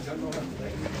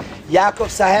Yaakov,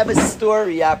 so I have a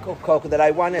story, Yaakov Koko, that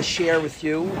I want to share with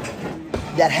you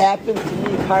that happened to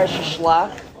me, Parsha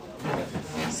Shlach.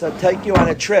 So I'll take you on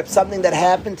a trip. Something that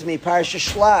happened to me, Parsha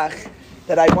Shlach,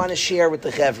 that I want to share with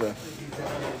the Chevra.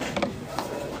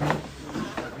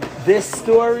 This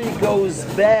story goes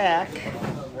back,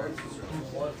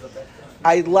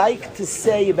 I'd like to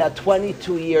say about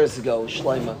 22 years ago,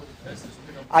 Shlomo.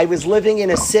 I was living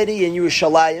in a city in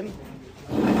Yerushalayim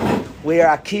where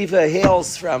Akiva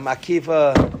hails from.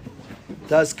 Akiva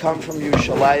does come from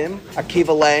Yerushalayim.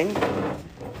 Akiva Lang.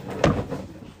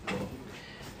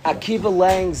 Akiva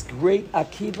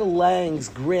Lang's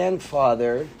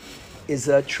grandfather is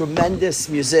a tremendous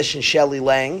musician, Shelley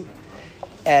Lang.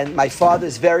 And my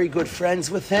father's very good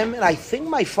friends with him. And I think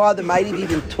my father might have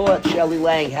even taught Shelley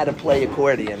Lang how to play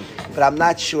accordion. But I'm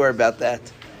not sure about that.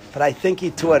 But I think he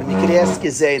taught him. You could ask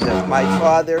Yezeda. My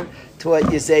father taught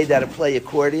Yezeda how to play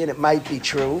accordion. It might be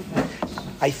true.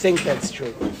 I think that's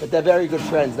true. But they're very good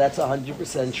friends. That's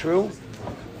 100% true.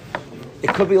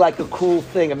 It could be like a cool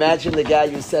thing. Imagine the guy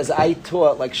who says, I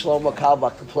taught like Shlomo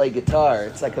Kalbach to play guitar.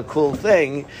 It's like a cool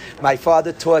thing. My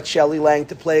father taught Shelley Lang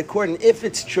to play accordion. If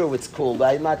it's true, it's cool.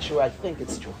 But I'm not sure. I think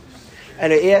it's true.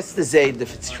 And I asked the Zayd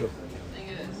if it's true.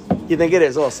 You think it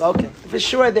is also? Okay. For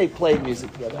sure they played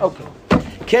music together. Okay.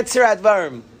 Ketzer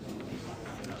Advarim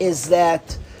is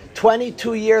that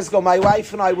 22 years ago, my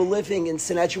wife and I were living in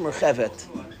Sinedra Merchevet.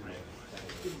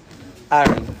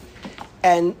 Aaron.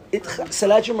 And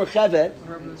Sinedra Merchevet,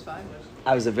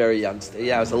 I was a very youngster.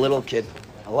 Yeah, I was a little kid.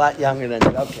 A lot younger than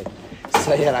you. Okay.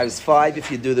 So yeah, I was 5. If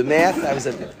you do the math, I was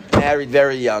married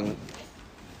very young.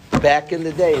 Back in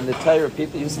the day, in the Torah,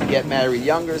 people used to get married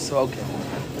younger, so okay.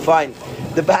 Fine.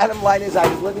 The bottom line is I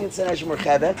was living in Sinedra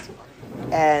Merchevet,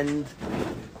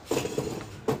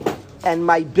 and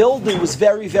my building was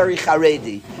very, very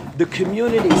Haredi. The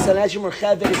community, Sinedra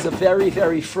Merchevet, is a very,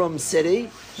 very frum city.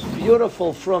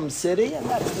 Beautiful frum city, and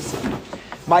that's the city.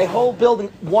 My whole building,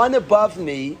 one above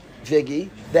me, Viggy,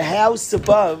 the house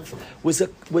above was a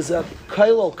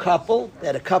kollel couple. They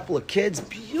had a couple of kids,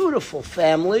 beautiful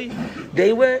family.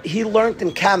 He learned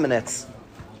in Kamenetz.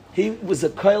 He was a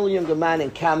kollel younger man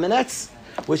in Kamenetz,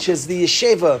 which is the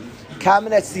yeshiva.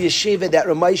 Kamenetz, the yeshiva that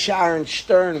Ramosha Aaron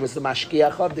Stern was the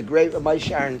mashgiach of. The great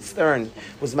Ramosha Aaron Stern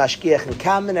was mashgiach in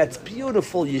Kamenetz.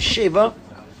 Beautiful yeshiva.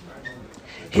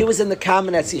 He was in the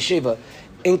Kamenetz yeshiva.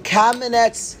 In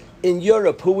Kamenetz, in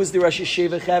Europe, who was the Rosh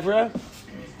Yeshiva Chevra?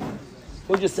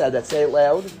 Who just said that? Say it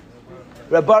loud.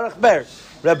 Reb Baruch Ber.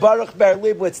 Reb Baruch Ber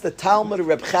Leibowitz, the Talmud of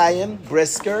Reb Chaim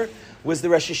Brisker, was the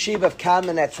Rosh Yeshiva of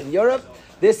Kamenetz in Europe.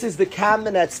 This is the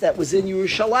Kamenetz that was in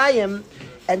Yerushalayim.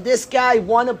 And this guy,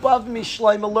 one above me,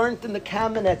 Shlomo, learned in the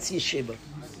Kamenetz yeshiva.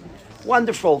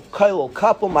 Wonderful kollel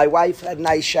couple. My wife had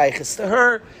nice shaykhs to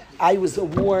her. I was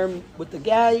warm with the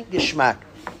guy. Gishmak.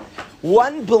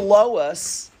 One below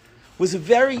us was a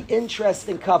very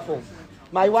interesting couple.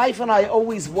 My wife and I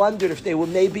always wondered if they were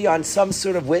maybe on some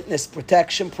sort of witness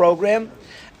protection program.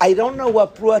 I don't know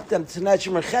what brought them to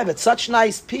Sinedra Merchevet. Such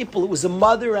nice people. It was a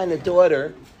mother and a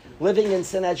daughter living in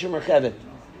Sinedra Merchevet.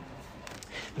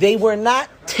 They were not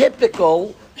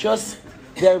typical, just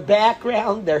their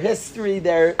background, their history,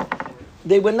 they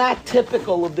were not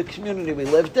typical of the community we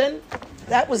lived in.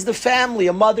 That was the family,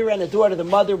 a mother and a daughter. The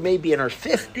mother maybe in her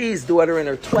 50s, daughter in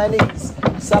her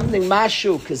 20s, something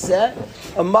mashu kazeh.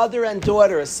 A mother and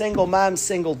daughter, a single mom,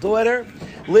 single daughter,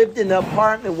 lived in the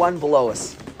apartment one below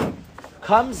us.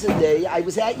 Comes a day, I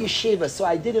was at yeshiva, so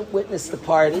I didn't witness the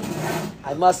party.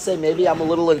 I must say, maybe I'm a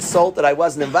little insulted I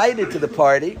wasn't invited to the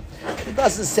party. It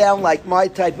doesn't sound like my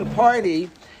type of party.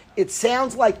 It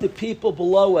sounds like the people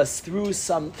below us threw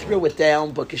it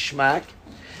down, b'kishmak.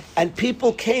 And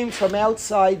people came from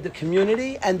outside the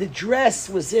community, and the dress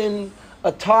was in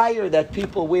attire that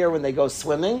people wear when they go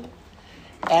swimming.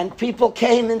 And people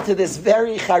came into this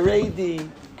very Haredi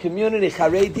community,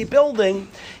 Haredi building,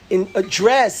 in a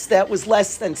dress that was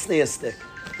less than sneistic.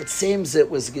 It seems it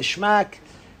was gishmak.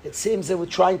 It seems they were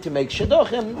trying to make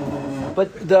shidduchim,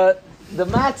 but the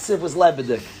matziv was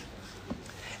lebedik.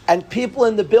 And people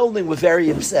in the building were very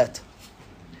upset.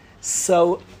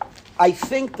 So I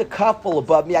think the couple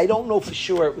above me, I don't know for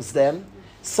sure it was them,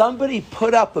 somebody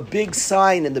put up a big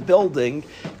sign in the building,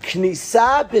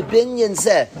 Knisa b'binyan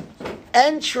zeh,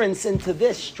 entrance into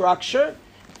this structure,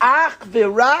 ach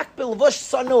v'rak b'levush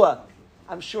sanua.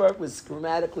 I'm sure it was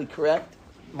grammatically correct.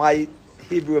 My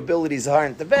Hebrew abilities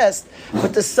aren't the best,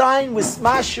 but the sign was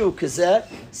mashu kazeh,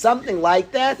 something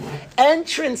like that.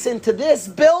 Entrance into this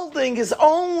building is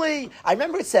only, I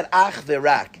remember it said ach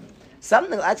v'rak.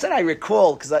 Something, that's what I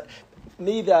recall, because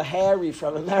me, the Harry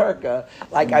from America,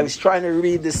 like I was trying to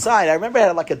read the sign. I remember it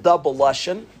had like a double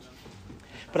lashon.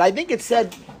 But I think it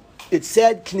said,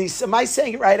 Knisa, am I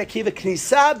saying it right, Akiva?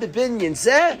 Knisa b'binyan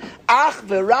zeh, ach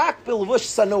v'rak b'levush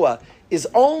sanua, is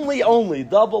only,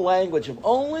 double language of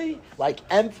only, like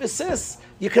emphasis.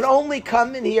 You can only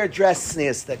come in here dressed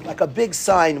sneistic, like a big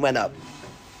sign went up.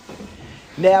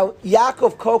 Now,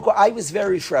 Yaakov Koko, I was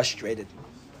very frustrated.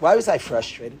 Why was I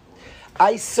frustrated?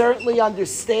 I certainly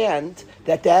understand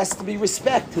that there has to be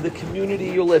respect to the community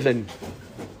you live in.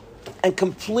 And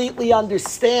completely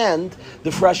understand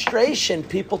the frustration,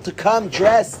 people to come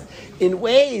dressed in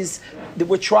ways that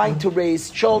we're trying to raise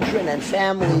children and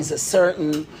families a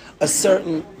certain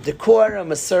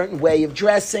decorum, a certain way of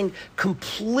dressing.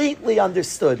 Completely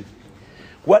understood.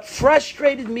 What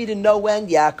frustrated me to no end,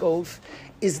 Yaakov,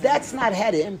 is that's not how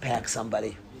to impact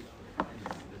somebody.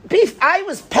 I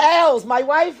was pals. My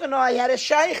wife and I had a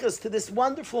shaykhus to this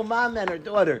wonderful mom and her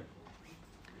daughter.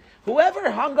 Whoever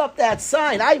hung up that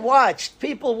sign, I watched.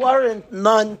 People weren't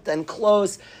nunt and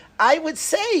close. I would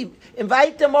say,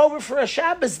 invite them over for a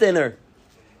Shabbos dinner.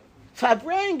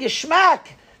 Fabrein Geschmack.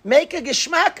 Make a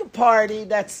Geschmack party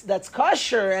that's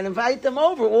kosher and invite them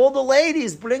over. All the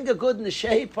ladies, bring a good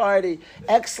Neshei party.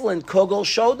 Excellent kugel.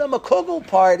 Show them a kugel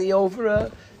party over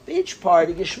a beach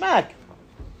party, Geschmack.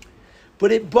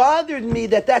 But it bothered me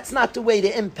that that's not the way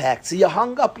to impact. So you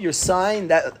hung up your sign.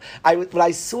 When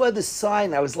I saw the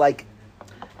sign, I was like,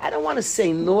 I don't want to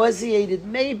say nauseated,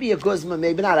 maybe a guzma,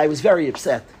 maybe not. I was very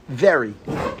upset. Very.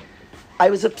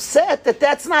 I was upset that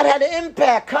that's not how to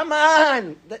impact. Come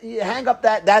on. You hang up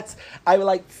I was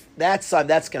like, that sign,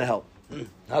 that's going to help.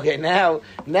 Okay,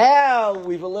 now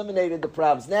we've eliminated the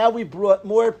problems. Now we brought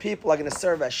more people are going to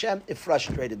serve Hashem. It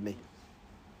frustrated me.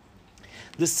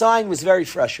 The sign was very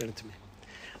frustrating to me.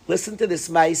 Listen to this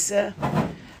Maisa.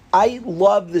 I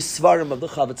love the Svarim of the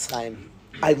Chavetz Chaim.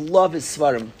 I love his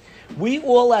Svarim. We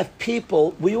all have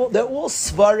people, they're all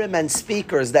Svarim and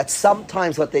speakers that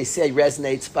sometimes what they say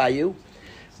resonates by you.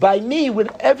 By me,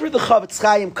 whenever the Chavetz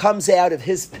Chaim comes out of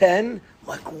his pen, I'm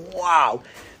like, wow.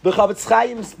 The Chavetz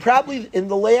Chaim, probably in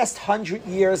the last 100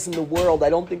 years in the world, I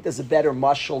don't think there's a better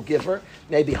mashal giver,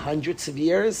 maybe hundreds of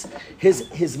years. His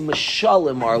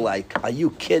mashalim are like, are you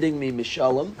kidding me,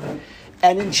 mashalim?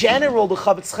 And in general, the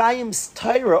Chavetz Chaim's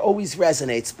Torah always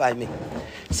resonates by me.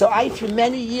 So I, for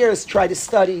many years, try to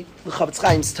study the Chavetz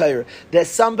Chaim's Torah. There's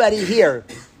somebody here,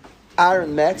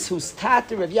 Aaron Metz, who's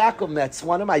Tater of Yaakov Metz,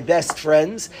 one of my best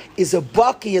friends, is a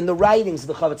baki in the writings of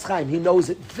the Chavetz Chaim. He knows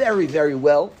it very, very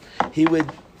well. He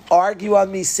would argue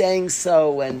on me saying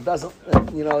so and doesn't,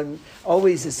 and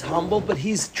always is humble, but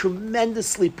he's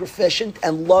tremendously proficient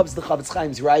and loves the Chavetz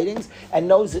Chaim's writings and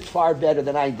knows it far better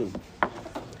than I do.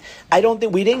 I don't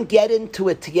think we didn't get into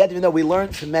it together, even though we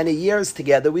learned for many years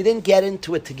together. We didn't get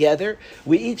into it together.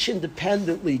 We each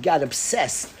independently got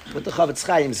obsessed with the Chavetz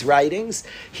Chaim's writings.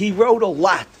 He wrote a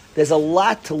lot. There's a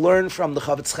lot to learn from the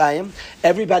Chavetz Chaim.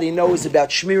 Everybody knows about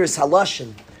Shmiras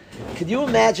Halashon. Could you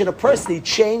imagine a person? He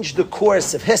changed the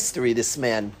course of history, this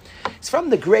man. He's from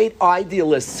the great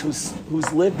idealists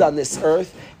who's lived on this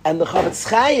earth, and the Chavetz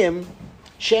Chaim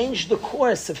changed the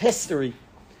course of history.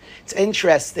 It's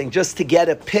interesting just to get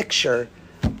a picture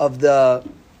of I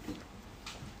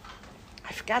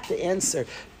forgot the answer.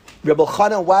 Rebbe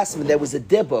Chanan Wassman, there was a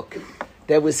dibuk.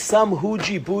 There was some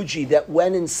hooji-booji that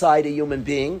went inside a human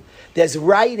being. There's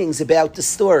writings about the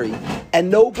story.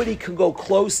 And nobody can go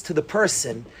close to the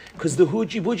person because the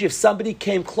hooji-booji, if somebody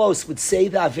came close, would say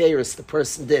the Averis the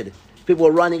person did. People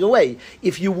were running away.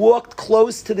 If you walked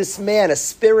close to this man, a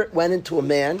spirit went into a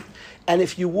man. And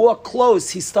if you walk close,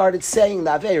 he started saying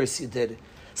the Averis you did.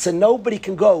 So nobody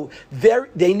can go.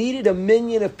 They needed a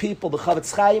minion of people. The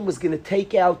Chavetz Chaim was going to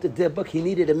take out the dibuk. He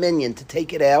needed a minion to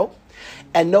take it out.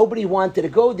 And nobody wanted to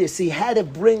go there. So he had to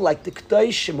bring like the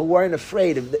Kedoshim who weren't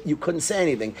afraid of that. You couldn't say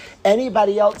anything.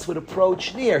 Anybody else would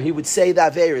approach near. He would say the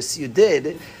Averis you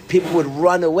did. People would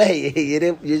run away.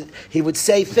 He would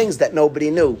say things that nobody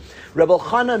knew. Rebbe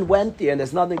Chanan went there, and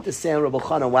there's nothing to say on Rebbe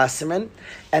Chanan Wasserman.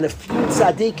 And a few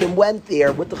tzaddikim went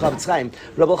there with the Chavetz Chaim.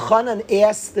 Rebbe Chanan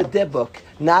asked the dibuk,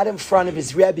 not in front of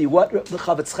his Rebbe, what the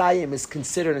Chavetz Chaim is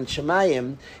considered in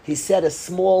Shemayim. He said a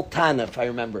small Tana, if I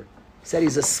remember. He said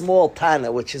he's a small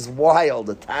Tana, which is wild.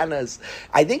 The Tanas,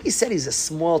 I think he said he's a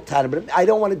small Tana, but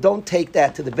don't take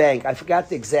that to the bank. I forgot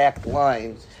the exact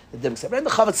line. The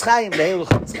Chavetz Chaim,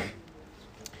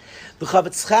 the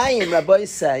Chavetz Chaim, Rabbi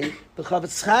say, the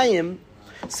Chavetz Chaim,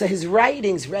 so his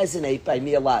writings resonate by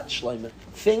me a lot, Shlomo.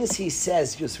 Things he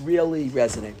says just really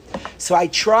resonate. So I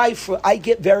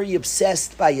get very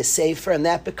obsessed by a sefer, and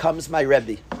that becomes my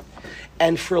Rebbe.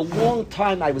 And for a long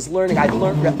time, I was learning.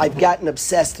 I've gotten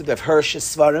obsessed with Hirsch's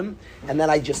Svarim, and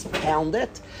then I just pound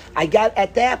it.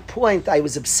 At that point, I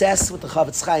was obsessed with the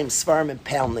Chavetz Chaim Svarim and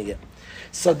pounding it.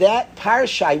 So that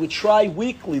parsha, I would try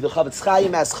weekly. The Chavetz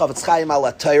Chaim has Chavetz Chaim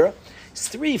al Torah. It's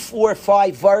 3, 4,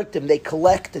 5 vartim they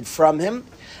collected from him.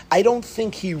 I don't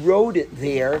think he wrote it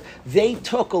there. They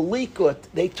took a likut.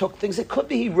 They took things. It could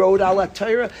be he wrote al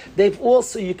Torah. They've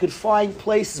also, you could find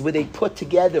places where they put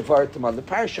together vartim on the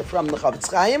parsha from the Chavetz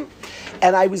Chaim.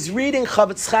 And I was reading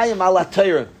Chavetz Chaim al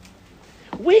Torah.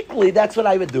 Weekly, that's what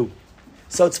I would do.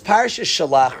 So it's Parsha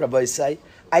Shalach, Rabbi say.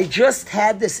 I just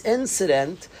had this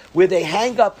incident where they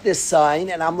hang up this sign,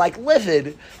 and I'm like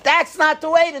livid. That's not the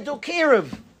way to do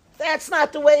Kiruv. That's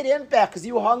not the way to impact, because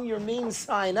you hung your mean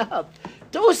sign up.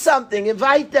 Do something.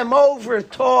 Invite them over.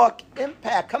 Talk.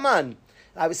 Impact. Come on.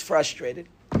 I was frustrated.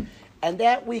 And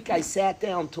that week I sat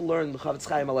down to learn the Chavetz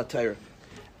Chaim al Torah.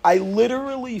 I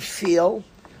literally feel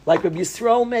like Rabbi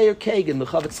Yisrael Meir Kagan, the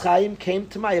Chavetz Chaim, came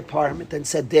to my apartment and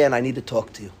said, Dan, I need to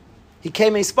talk to you. He came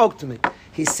and he spoke to me.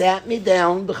 He sat me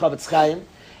down, the Chavetz Chaim,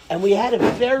 and we had a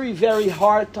very, very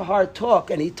heart-to-heart talk,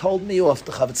 and he told me off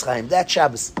the Chavetz Chaim. That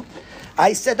Shabbos.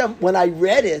 I said, when I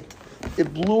read it,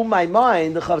 it blew my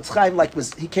mind. The Chavetz Chaim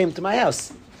he came to my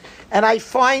house. And I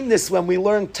find this when we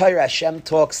learn Torah, Hashem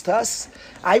talks to us.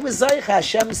 I was Zayich,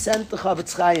 Hashem sent the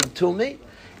Chavetz Chaim to me,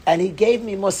 and he gave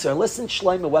me Musar. Listen,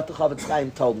 Shlomo, what the Chavetz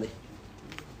Chaim told me.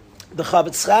 The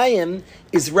Chavetz Chaim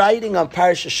is writing on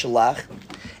Parsha Shalach,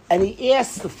 and he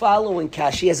asks the following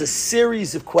kash. He has a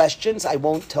series of questions. I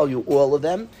won't tell you all of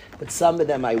them, but some of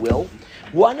them I will.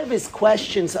 One of his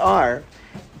questions are,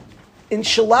 in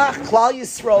Shalach, Klal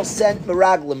Yisrael sent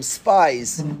Meraglim,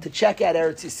 spies, to check out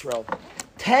Eretz Yisrael.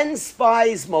 10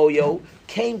 spies, Moyo,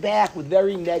 came back with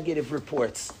very negative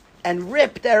reports and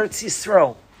ripped Eretz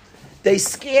Yisrael. They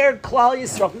scared Klal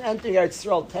Yisrael from entering Eretz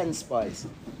Yisrael, 10 spies.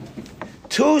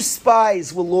 2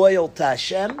 spies were loyal to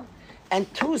Hashem,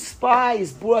 and 2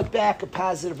 spies brought back a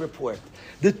positive report.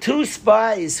 The 2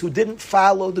 spies who didn't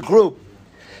follow the group,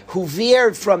 who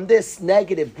veered from this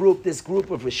negative group, this group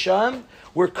of Risham,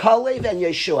 were Kalev and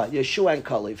Yeshua and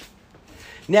Kalev.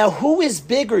 Now, who is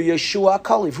bigger, Yeshua or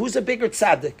Kalev? Who's a bigger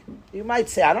tzaddik? You might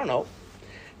say, I don't know.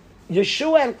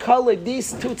 Yeshua and Kalev,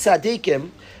 these 2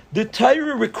 tzaddikim, the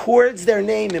Torah records their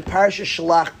name in Parsha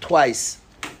Shalach twice.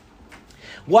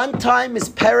 One time is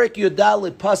Perek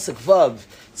Yudalid Pasuk Vav.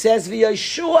 It says,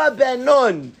 V'Yeshua ben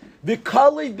Nun,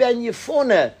 V'Kalev ben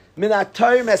Yefune, Min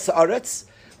HaTorah Mesaretz.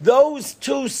 Those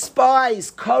 2 spies,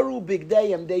 Karu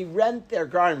Bigdayim, they rent their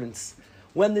garments.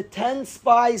 When the 10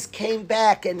 spies came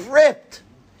back and ripped,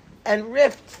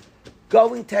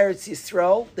 going to Eretz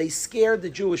Yisrael, they scared the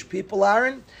Jewish people,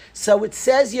 Aaron. So it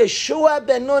says Yeshua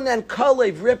ben Nun and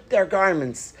Kalev ripped their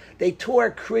garments. They tore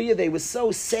Kriya. They were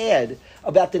so sad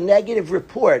about the negative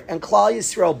report. And Klal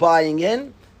Yisrael buying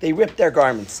in, they ripped their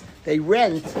garments. They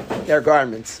rent their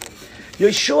garments.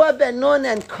 Yeshua ben Nun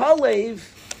and Kalev,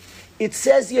 it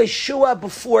says Yeshua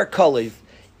before Kalev,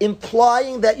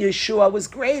 implying that Yeshua was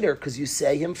greater, because you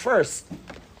say him first.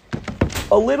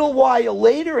 A little while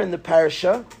later in the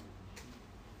parsha,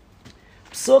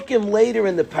 psukim later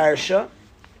in the parsha,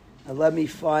 and let me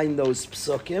find those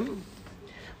psukim,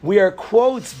 where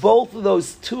quotes both of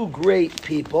those 2 great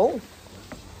people.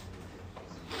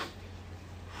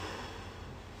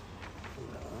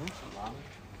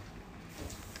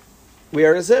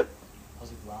 Where is it?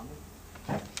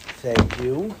 Thank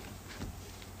you.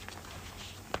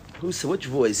 Which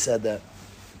voice said that?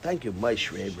 Thank you, Mike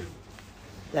Schraber.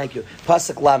 Thank you.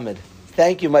 Pasuk Lamed.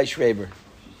 Thank you, Mike Schraber.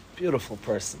 Beautiful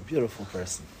person.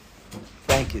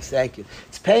 Thank you.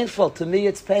 It's painful. To me,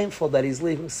 it's painful that he's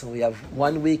leaving. So we have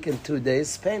 1 week and 2 days.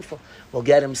 It's painful. We'll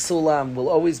get him Sulam. We'll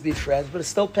always be friends, but it's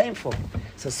still painful.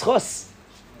 It's a schos.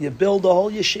 You build a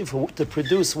whole yeshiva to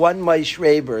produce one Mike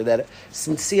Schraber, that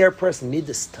sincere person,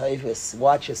 Midas Tavis,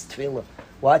 watch his tefillah,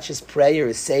 watch his prayer,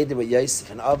 his seder with Yosef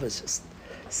and others. Just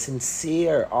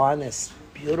sincere, honest,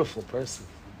 beautiful person.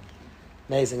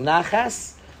 Amazing.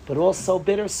 Nachas, but also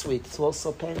bittersweet. It's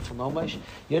also painful. No, Moshe,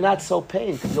 you're not so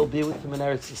pained because you'll be with him in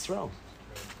Eretz Yisrael.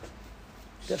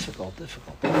 Difficult.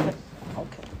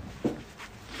 Okay.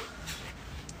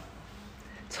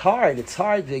 It's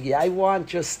hard, Viggy. I want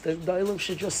just, the Olam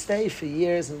should just stay for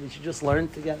years and we should just learn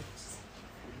together.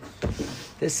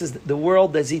 This is the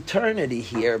world, there's eternity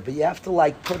here, but you have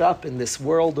to put up in this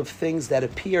world of things that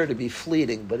appear to be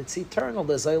fleeting, but it's eternal.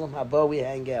 There's Olam Haba, we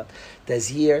hang out.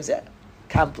 There's years,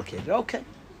 complicated. Okay.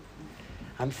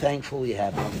 I'm thankful we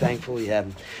have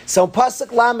him. So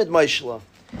Pasuk Lamed Moshe,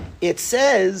 it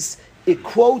says, it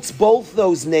quotes both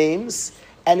those names,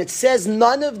 and it says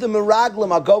none of the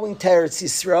Meraglim are going to Eretz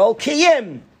Yisrael.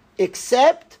 Kiyim,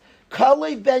 except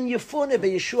Kalev ben Yefuneh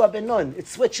ben Yeshua ben Nun. It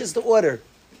switches the order.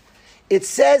 It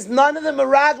says none of the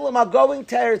Meraglim are going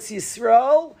to Eretz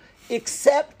Yisrael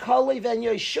except Kalev and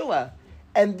Yeshua.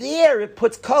 And there it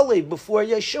puts Kalev before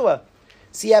Yeshua.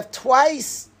 So you have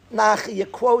twice, Nachya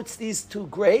quotes these two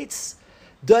greats.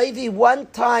 Dovi, one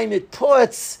time it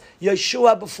puts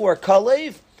Yeshua before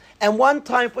Kalev, and one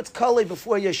time it puts Kalev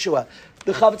before Yeshua.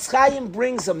 The Chavetz Chaim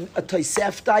brings a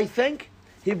Tosefta, I think.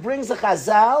 He brings a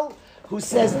Chazal who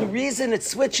says the reason it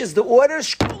switches the order,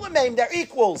 Shkulamim, they're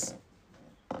equals.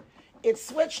 It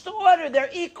switched the order, they're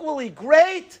equally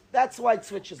great. That's why it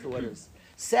switches the orders.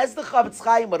 Says the Chavetz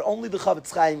Chaim, but only the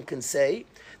Chavetz Chaim can say,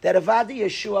 that Avadi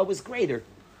Yeshua was greater.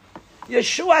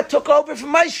 Yeshua took over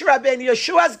from Moshe Rabbeinu.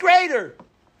 Yeshua's greater.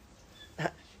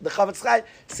 The Chavetz Chaim.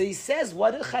 So he says,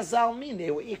 what did Chazal mean?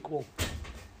 They were equal.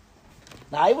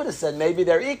 Now I would have said maybe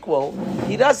they're equal.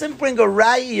 He doesn't bring a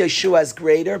Rai Yeshua's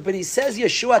greater, but he says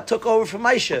Yeshua took over from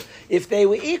Moshe. If they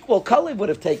were equal, Kalev would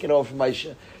have taken over from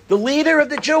Moshe. The leader of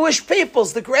the Jewish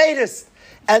people's the greatest.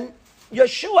 And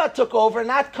Yeshua took over,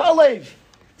 not Kalev.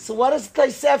 So what does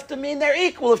Tosefta mean? They're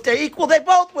equal. If they're equal, they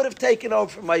both would have taken over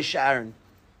from Moshe Aaron.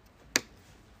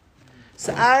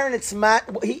 So Aaron,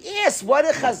 he asks, what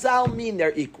does Chazal mean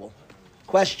they're equal?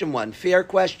 Question 1. Fair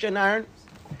question, Aaron?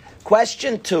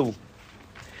 Question 2.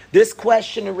 This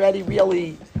question already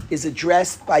really is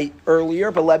addressed by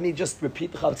earlier, but let me just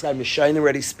repeat the Chavetz Chaim Mishnah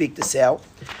already speak this out.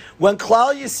 When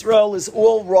Klal Yisrael is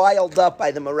all riled up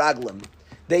by the Meraglim,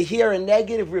 they hear a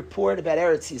negative report about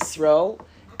Eretz Yisrael,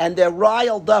 and they're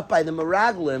riled up by the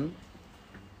Meraglim.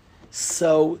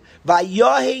 So,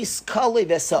 Vayohes Kalev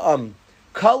esa'am.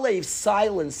 Kalev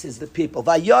silences the people.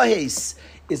 Vayohes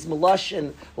is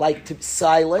Melashon, like to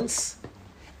silence,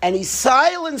 and he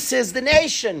silences the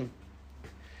nation.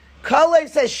 Kalev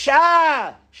says,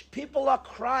 Shah! People are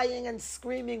crying and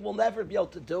screaming, we'll never be able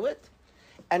to do it.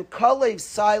 And Kalev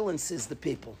silences the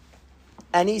people.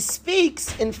 And he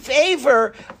speaks in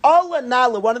favor, Allah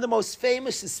Nala, one of the most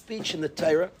famous speech in the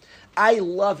Torah. I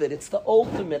love it. It's the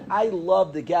ultimate. I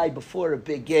love the guy before a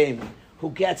big game who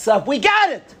gets up. We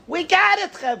got it. We got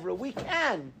it, Chevra. We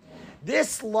can.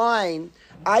 This line,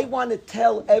 I want to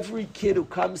tell every kid who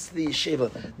comes to the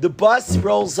yeshiva. The bus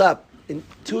rolls up. In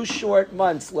 2 short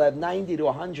months, we'll have 90 to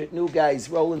 100 new guys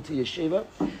roll into yeshiva.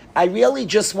 I really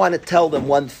just want to tell them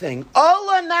one thing.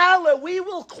 Allah Nala, we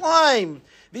will climb.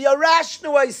 The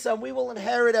Arashnu Oisam, we will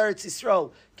inherit Eretz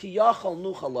Yisrael. Ki yachal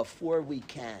nuchala, for we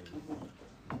can.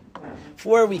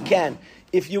 For we can.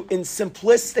 If you, in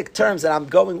simplistic terms, and I'm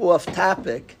going off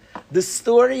topic, the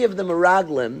story of the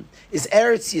Meraglim is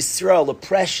Eretz Yisrael, a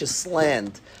precious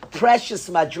land, precious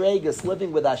madregas,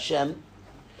 living with Hashem.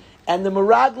 And the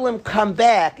Meraglim come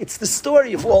back. It's the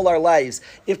story of all our lives.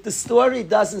 If the story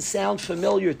doesn't sound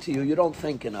familiar to you, you don't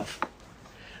think enough.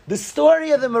 The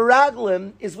story of the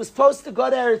Meraglim is we're supposed to go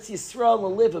to Eretz Yisrael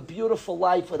and live a beautiful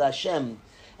life with Hashem.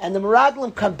 And the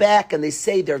Meraglim come back and they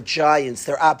say they're giants,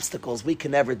 they're obstacles, we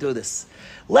can never do this.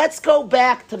 Let's go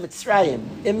back to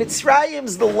Mitzrayim. In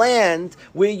Mitzrayim's the land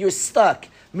where you're stuck.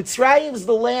 Mitzrayim's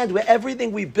the land where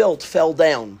everything we built fell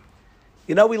down.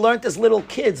 You know, we learned as little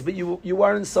kids, but you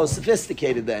weren't so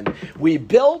sophisticated then. We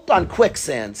built on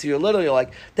quicksand. So you're literally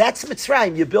like, that's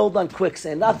Mitzrayim. You build on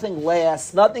quicksand. Nothing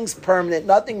lasts. Nothing's permanent.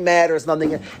 Nothing matters.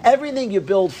 Everything you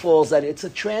build falls on it. It's a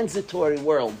transitory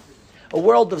world. A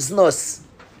world of znus.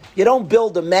 You don't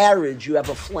build a marriage, you have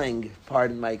a fling.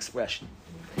 Pardon my expression.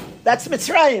 That's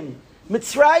Mitzrayim.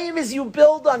 Mitzrayim is you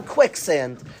build on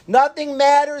quicksand. Nothing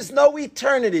matters, no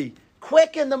eternity.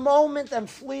 Quick in the moment and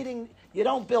fleeting. You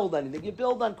don't build anything. You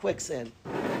build on quicksand.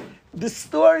 The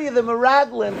story of the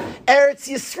Meraglim, Eretz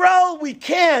Yisrael, we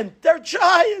can't. They're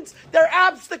giants. They're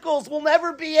obstacles. We'll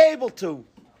never be able to.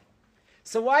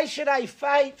 So why should I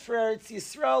fight for Eretz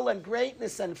Yisrael and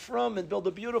greatness and from and build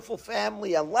a beautiful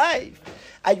family and life?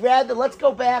 I'd rather, let's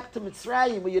go back to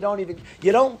Mitzrayim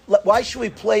where why should we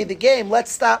play the game?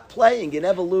 Let's stop playing. You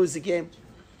never lose a game.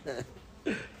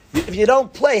 If you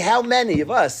don't play, how many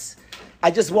of us? I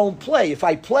just won't play. If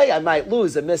I play, I might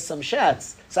lose and miss some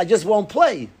shots. So I just won't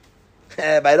play.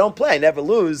 If I don't play, I never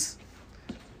lose.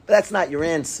 But that's not your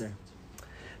answer.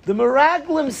 The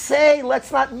Meraglim say,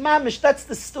 let's not mamish. That's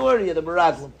the story of the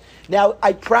Meraglim. Now,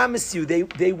 I promise you,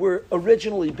 they were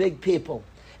originally big people.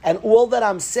 And all that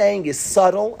I'm saying is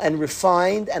subtle and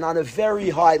refined and on a very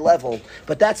high level.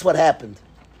 But that's what happened.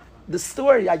 The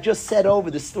story, I just said over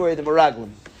the story of the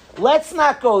Meraglim. Let's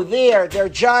not go there. They're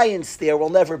giants there. We'll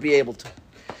never be able to.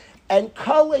 And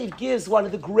Kalev gives one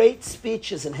of the great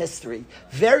speeches in history.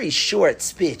 Very short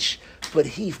speech. But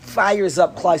he fires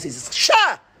up Klal Yisrael. He says,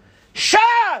 Shah!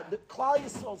 The Klal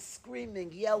Yisrael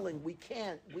screaming, yelling, we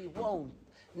can't, we won't.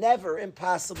 Never,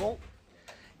 impossible.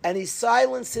 And he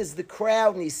silences the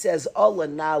crowd and he says, Allah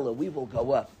Nala, we will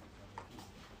go up.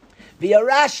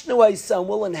 V'yarashnu Eisam,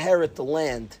 we'll inherit the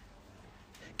land.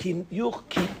 Ki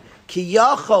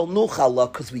yachal nuchala,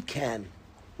 because we can.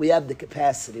 We have the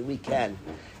capacity, we can.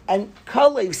 And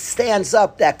Kalev stands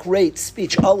up, that great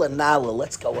speech, Allah Nala,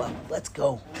 let's go up, let's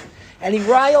go. And he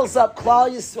riles up Klal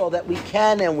Yisrael that we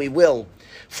can and we will.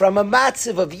 From a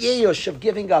matziv of yeyush, of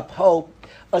giving up hope,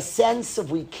 a sense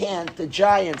of we can't, the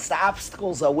giants, the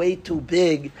obstacles are way too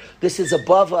big, this is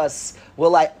above us,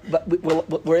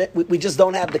 we just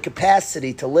don't have the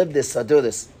capacity to live this or do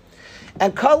this.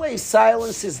 And Kalev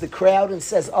silences the crowd and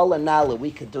says, Allah Nala,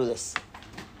 we could do this.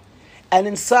 And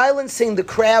in silencing the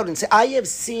crowd and say, I have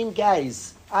seen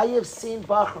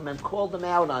Bachram and called them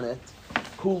out on it,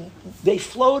 who they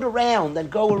float around and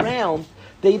go around,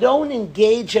 they don't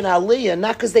engage in Aliyah,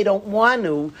 not because they don't want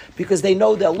to, because they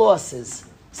know their losses.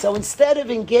 So instead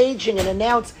of engaging and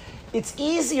announce, it's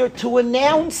easier to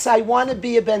announce I want to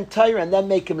be a Ben Torah and then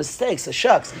make a mistake. So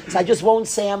shucks, so I just won't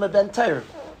say I'm a Ben Torah.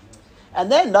 And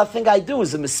then nothing I do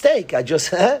is a mistake. I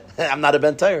just, I'm not a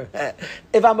Ben Torah.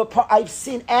 I've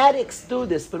seen addicts do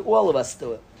this, but all of us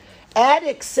do it.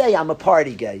 Addicts say, I'm a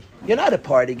party guy. You're not a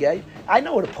party guy. I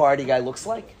know what a party guy looks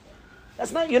like.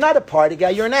 You're not a party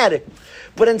guy, you're an addict.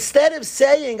 But instead of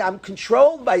saying I'm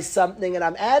controlled by something and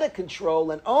I'm out of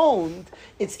control and owned,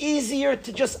 it's easier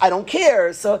to just, I don't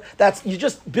care. So you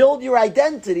just build your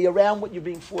identity around what you're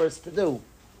being forced to do.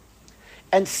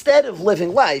 Instead of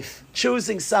living life,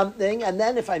 choosing something, and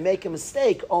then if I make a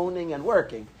mistake, owning and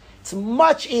working. It's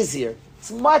much easier.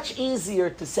 It's much easier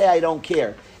to say I don't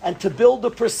care and to build a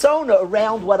persona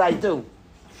around what I do.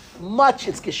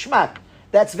 It's geschmack.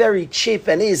 That's very cheap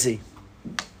and easy.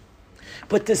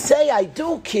 But to say I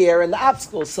do care and the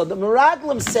obstacles, so the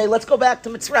Meraglim say, let's go back to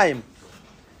Mitzrayim.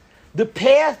 The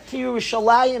path to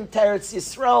Yerushalayim, to Eretz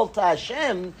Yisrael, to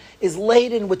Hashem, is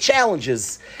laden with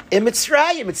challenges. In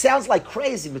Mitzrayim, it sounds like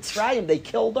crazy. Mitzrayim, they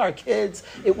killed our kids.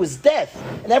 It was death.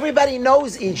 And everybody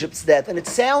knows Egypt's death. And it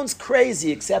sounds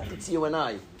crazy, except it's you and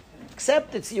I.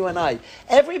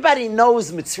 Everybody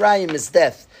knows Mitzrayim is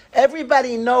death.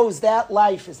 Everybody knows that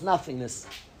life is nothingness.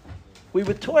 We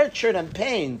were tortured and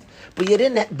pained,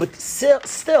 but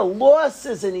still,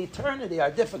 losses in eternity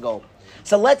are difficult.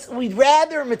 So we'd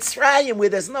rather Mitzrayim, where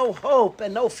there's no hope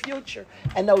and no future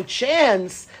and no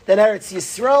chance, than Eretz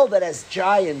Yisrael that has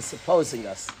giants opposing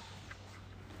us.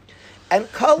 And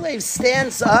Kalev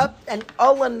stands up and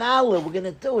Allah Nala, we're going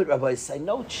to do it, Rabbi say,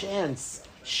 no chance,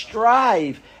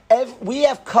 strive. We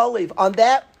have Kalev on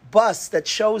that bus that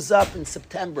shows up in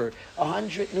September,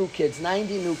 100 new kids,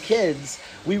 90 new kids.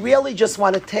 We really just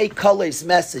want to take Kalev's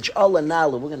message, Allah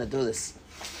Nala, we're going to do this.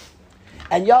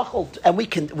 And we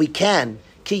can.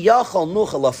 Ki yachal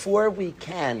nuchala, for we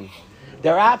can.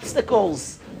 There are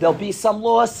obstacles. There'll be some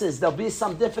losses. There'll be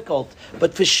some difficult.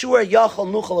 But for sure,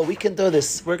 yachal nuchala, we can do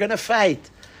this. We're going to fight.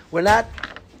 We're not.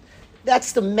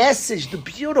 That's the message, the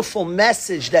beautiful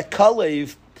message that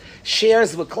Kalev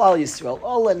shares with Klal Yisrael.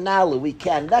 Allah Nala, we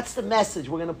can. That's the message.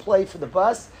 We're going to play for the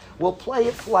bus. We'll play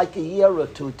it for like a year or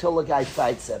two till a guy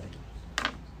fights it.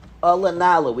 Allah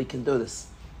Nala, we can do this.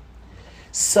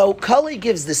 So Kalev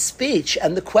gives the speech,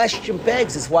 and the question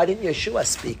begs is, why didn't Yeshua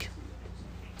speak?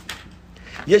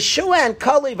 Yeshua and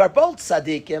Kalev are both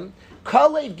tzaddikim.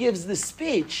 Kalev gives the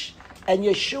speech, and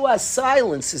Yeshua's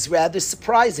silence is rather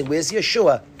surprising. Where's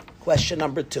Yeshua? Question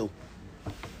number 2.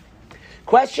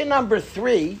 Question number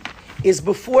 3 is,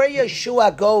 before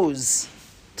Yeshua goes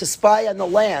to spy on the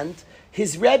land,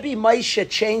 his Rebbe Moshe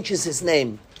changes his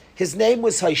name. His name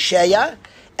was Hosheya,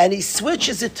 and he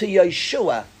switches it to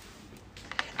Yeshua.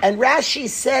 And Rashi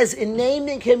says, in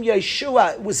naming him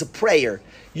Yeshua, it was a prayer.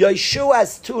 Yeshua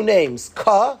has 2 names.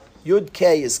 Ka, Yud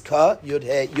K is Ka, Yud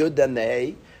He, Yud and the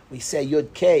He. We say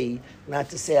Yud K, not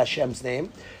to say Hashem's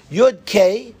name. Yud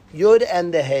K, Yud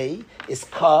and the He, is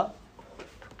Ka.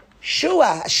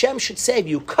 Shua, Hashem should save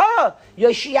you. Ka,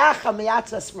 Yoshiacha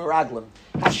miyatzas meraglim.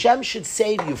 Hashem should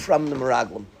save you from the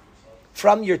meraglim.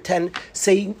 From your 10,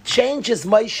 so he changes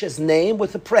Moshe's name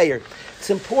with a prayer. It's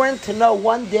important to know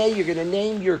one day you're going to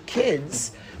name your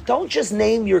kids. Don't just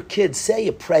name your kids, say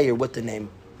a prayer with the name.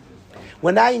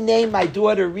 When I named my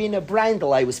daughter Rena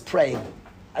Brindle, I was praying.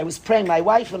 My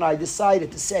wife and I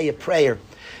decided to say a prayer.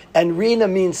 And Rena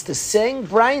means to sing.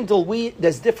 Brindle,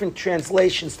 there's different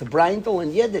translations to Brindle.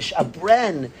 In Yiddish, a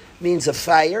bren means a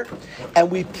fire.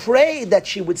 And we prayed that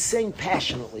she would sing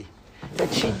passionately.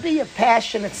 That she'd be a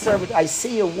passionate servant. I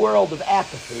see a world of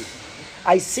apathy.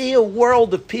 I see a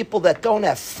world of people that don't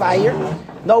have fire,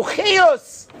 no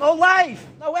chiyus, no life,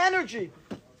 no energy.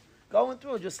 Going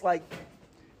through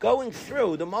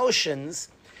the motions.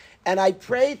 And I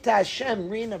prayed to Hashem,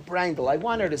 Rena Brindle, I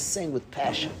want her to sing with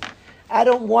passion. I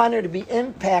don't want her to be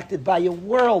impacted by a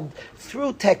world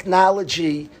through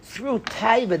technology, through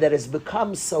taiva that has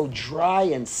become so dry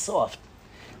and soft.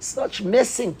 Such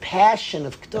missing passion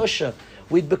of Kedusha.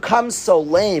 We've become so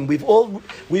lame.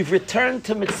 We've returned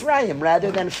to Mitzrayim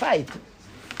rather than fight.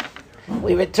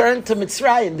 We returned to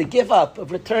Mitzrayim, the give up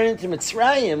of returning to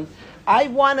Mitzrayim. I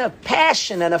want a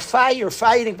passion and a fire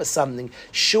fighting for something.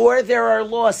 Sure, there are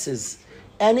losses.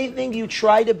 Anything you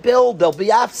try to build, there'll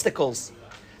be obstacles.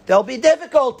 There'll be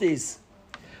difficulties.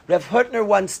 Rev Hutner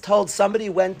once told, somebody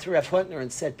went to Rev Hutner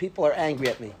and said, people are angry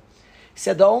at me. He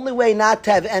said, the only way not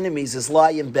to have enemies is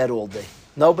lie in bed all day.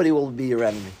 Nobody will be your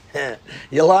enemy.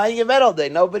 You're lying in bed all day.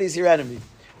 Nobody's your enemy.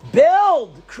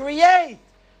 Build, create.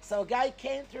 So a guy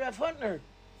came to Rev Hutner.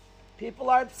 People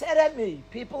are upset at me.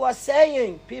 People are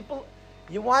saying,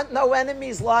 you want no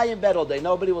enemies, lie in bed all day.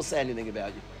 Nobody will say anything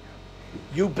about you.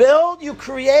 You build, you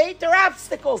create, there are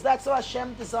obstacles. That's how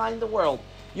Hashem designed the world.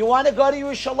 You want to go to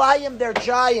Yerushalayim, they're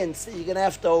giants that you're going to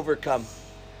have to overcome.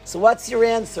 So what's your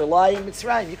answer? Lie in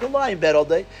Mitzrayim. You can lie in bed all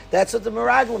day. That's what the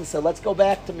Meraglim said. Let's go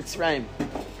back to Mitzrayim.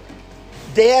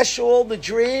 Dash all the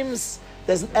dreams.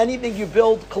 There's anything you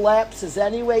build collapses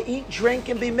anyway. Eat, drink,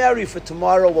 and be merry, for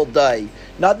tomorrow will die.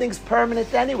 Nothing's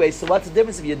permanent anyway, so what's the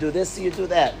difference if you do this or you do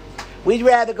that? We'd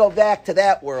rather go back to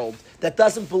that world that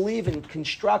doesn't believe in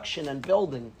construction and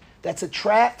building. That's a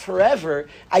trap forever.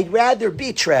 I'd rather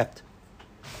be trapped.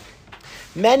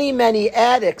 Many, many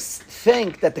addicts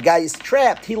think that the guy is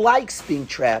trapped. He likes being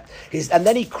trapped. And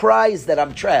then he cries that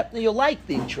I'm trapped. No, you like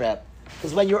being trapped.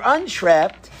 Because when you're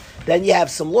untrapped, then you have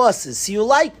some losses. So you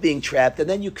like being trapped, and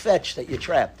then you kvetch that you're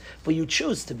trapped. But you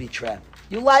choose to be trapped.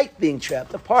 You like being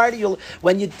trapped.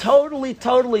 When you totally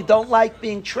don't like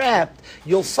being trapped,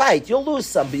 you'll fight. You'll lose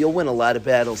some, but you'll win a lot of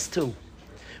battles too.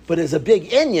 But there's a big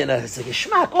inyan, it's like a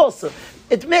shmak also.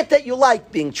 Admit that you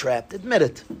like being trapped. Admit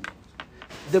it.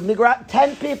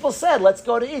 10 people said, let's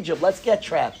go to Egypt. Let's get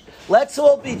trapped. Let's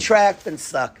all be trapped and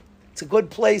stuck. It's a good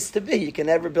place to be. You can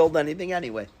never build anything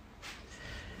anyway.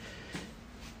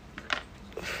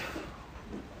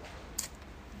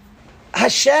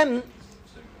 Hashem,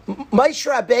 Moshe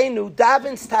Rabbeinu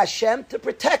davens to Hashem to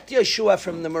protect Yeshua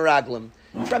from the Meraglim.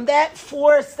 From that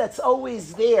force that's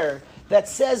always there, that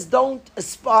says don't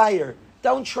aspire,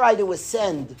 don't try to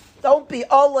ascend, don't be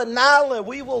Allah Nala,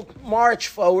 we will march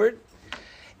forward.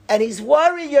 And he's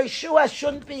worried Yeshua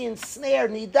shouldn't be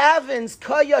ensnared. And he davens,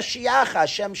 Ko Yoshiach,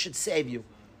 Hashem should save you.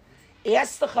 He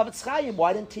asked the Chavetz Chaim,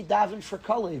 why didn't he daven for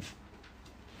Kalev?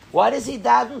 Why does he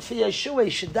daven for Yeshua? He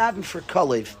should daven for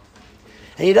Kalev.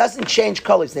 And he doesn't change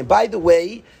Kalev's name. By the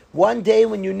way, one day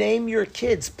when you name your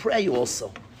kids, pray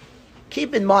also.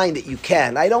 Keep in mind that you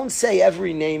can. I don't say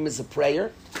every name is a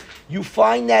prayer. You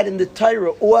find that in the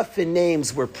Torah, often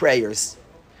names were prayers.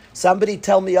 Somebody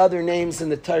tell me other names in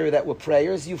the Torah that were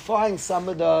prayers. You find some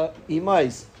of the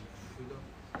imais.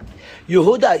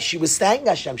 Yehuda, she was thanking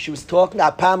Hashem. She was talking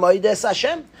Apam Oides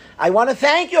Hashem. I want to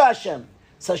thank you, Hashem.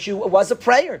 So it was a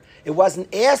prayer. It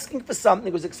wasn't asking for something.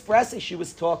 It was expressing. She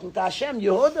was talking to Hashem,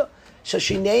 Yehuda. So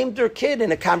she named her kid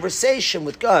in a conversation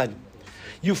with God.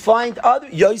 You find other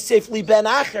Yosef li ben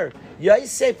Acher.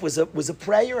 Yosef was a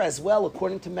prayer as well,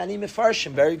 according to many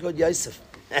Mefarshim. Very good, Yosef.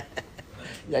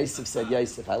 Yosef said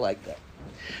Yosef. I like that.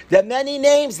 There are many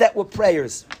names that were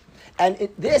prayers. And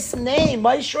this name,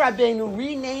 Moshe Rabbeinu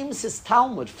renames his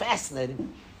Talmud.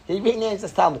 Fascinating. He renames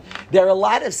his Talmud. There are a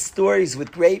lot of stories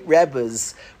with great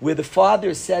Rebbes where the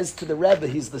father says to the Rebbe,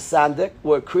 he's the Sandik,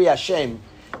 or Kri Hashem,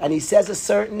 and he says a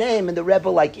certain name, and the Rebbe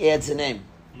adds a name.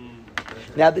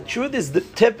 Now the truth is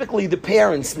that typically the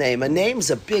parent's name, a name's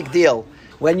a big deal.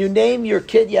 When you name your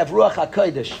kid, you have Ruach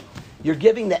HaKodesh. You're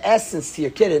giving the essence to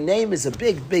your kid. A name is a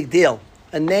big deal.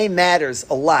 A name matters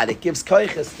a lot. It gives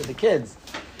koiches to the kids.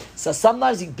 So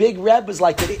sometimes the big Rebbe was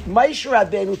like that. Moshe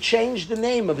Rabbeinu changed the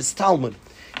name of his Talmud.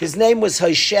 His name was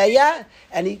Hoshea,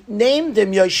 and he named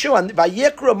him Yeshua.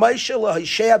 Vayikra Moshe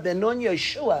LaHoshea ben Nun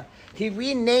Yeshua. He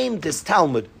renamed his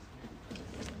Talmud.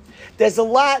 There's a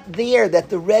lot there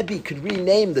that the Rebbe could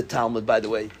rename the Talmud, by the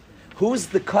way. Who's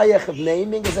the koyach of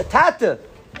naming? Is a tata.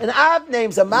 An Av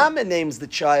names, a mama names the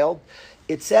child.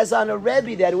 It says on a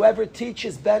Rebbe that whoever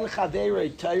teaches Ben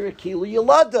Chaverei Torah Kilu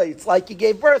Yolada, it's like he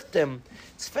gave birth to him.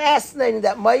 It's fascinating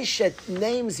that Moshe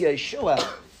names Yeshua.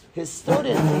 His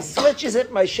student, he switches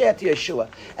it, Moshe to Yeshua.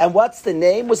 And what's the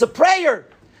name? Was a prayer.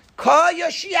 Kol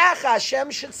Yoshiach,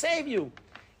 Hashem should save you.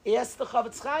 Ask the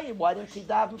Chavetz Chaim, why didn't he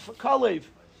daven for Kalev?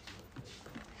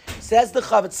 Says the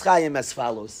Chavetz Chaim as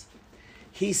follows.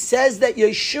 He says that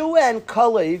Yeshua and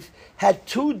Kalev had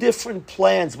two different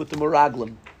plans with the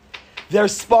Meraglim. They're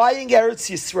spying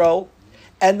Eretz Yisrael,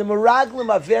 And the Meraglim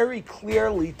are very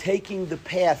clearly taking the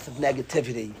path of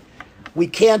negativity. We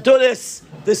can't do this.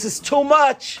 This is too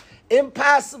much.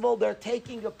 Impossible. They're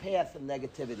taking a path of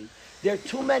negativity. There are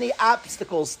too many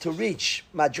obstacles to reach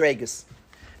Madregas.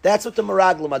 That's what the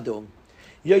Meraglim are doing.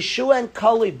 Yeshua and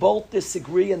Kalev both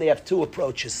disagree, and they have two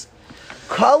approaches.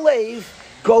 Kalev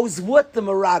goes with the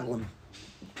Meraglim.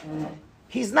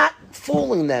 He's not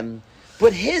fooling them,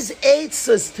 but his aids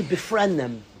is to befriend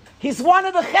them. He's one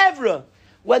of the Chevra.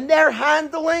 When they're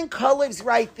handling, Kalev's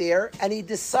right there, and he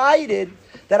decided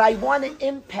that I want to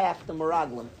impact the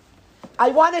Meraglim. I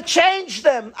want to change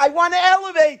them. I want to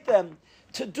elevate them.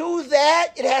 To do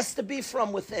that, it has to be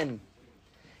from within.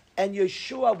 And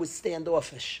Yeshua was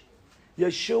standoffish.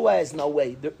 Yeshua has no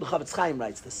way. The Chavetz Chaim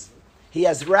writes this. He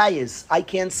has rayas. I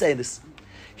can't say this.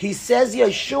 He says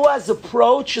Yeshua's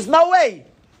approach is no way.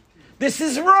 This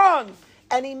is wrong.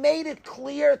 And he made it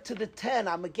clear to the 10,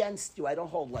 I'm against you. I don't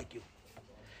hold like you.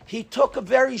 He took a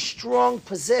very strong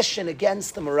position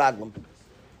against the Meraglim.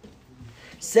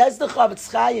 Says the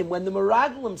Chavetz Chaim, when the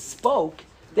Meraglim spoke,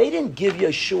 they didn't give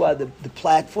Yeshua the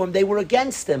platform. They were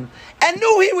against him and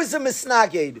knew he was a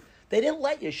misnagid. They didn't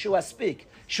let Yeshua speak.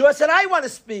 Yeshua said, I want to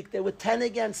speak. They were 10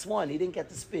 against 1. He didn't get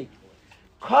to speak.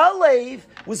 Kalev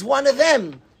was one of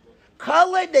them.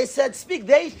 Kalev, they said, speak.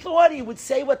 They thought he would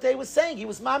say what they were saying. He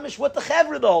was mamish with the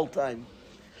Chevra the whole time.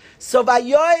 So by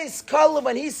Yois Kalev,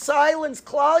 when he silenced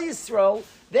Klal Yisrael,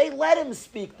 they let him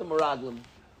speak the Meraglim.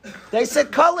 They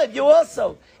said, Kalev, you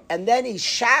also. And then he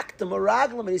shocked the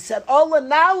Meraglim and he said, Ola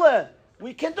Nala,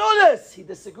 we can do this. He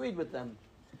disagreed with them.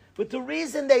 But the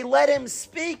reason they let him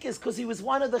speak is because he was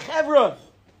one of the Chevra.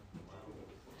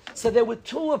 So there were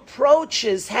two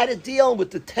approaches how to deal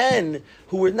with the 10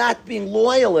 who were not being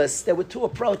loyalists. There were two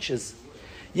approaches.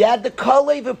 You had the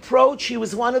Kalev approach, he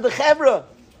was one of the Chevra.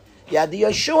 You had the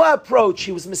Yeshua approach,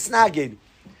 he was misnagid.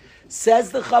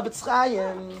 Says the Chavetz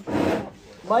Chaim,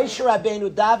 Moshe Rabbeinu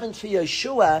davened for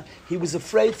Yeshua, he was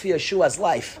afraid for Yeshua's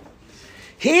life.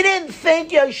 He didn't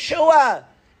think Yeshua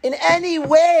in any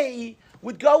way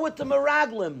would go with the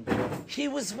Meraglim. He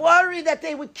was worried that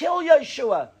they would kill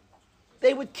Yeshua.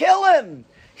 They would kill him.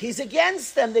 He's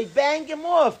against them. They'd bang him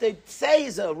off. They'd say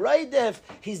he's a raidif.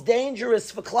 He's dangerous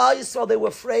for Klal Yisrael. They were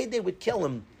afraid they would kill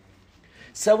him.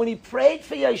 So when he prayed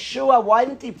for Yeshua, why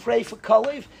didn't he pray for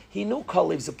Kalev? He knew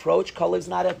Kalev's approach. Kalev's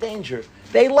not at danger.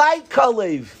 They like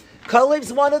Kalev.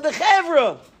 Kalev's one of the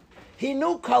Chevra. He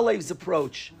knew Kalev's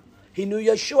approach. He knew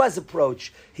Yeshua's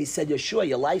approach. He said, Yeshua,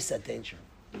 your life's at danger.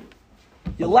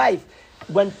 Your life.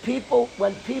 When people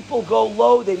go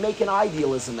low, they make an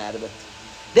idealism out of it.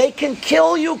 They can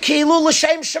kill you, kilu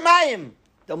l'shem shemayim.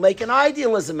 They'll make an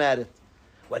idealism at it.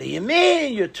 What do you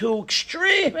mean? You're too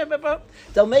extreme.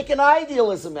 They'll make an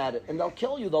idealism at it, and they'll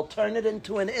kill you. They'll turn it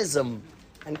into an ism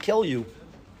and kill you.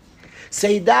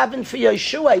 Say daven for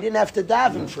Yeshua. He didn't have to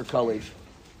daven for Kalev.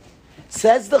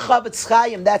 Says the Chavetz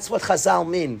Chaim, that's what Chazal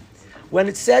mean. When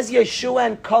it says Yeshua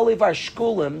and Kalev are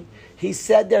shkulim, he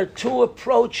said there are two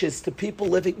approaches to people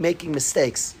making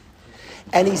mistakes.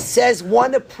 And he says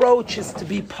one approach is to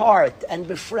be part and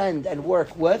befriend and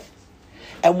work with.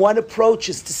 And one approach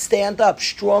is to stand up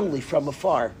strongly from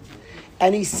afar.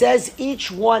 And he says each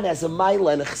one has a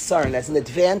maila and a chesaron, has an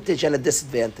advantage and a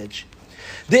disadvantage.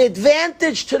 The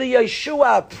advantage to the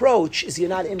Yeshua approach is you're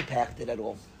not impacted at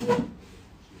all.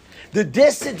 The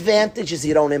disadvantage is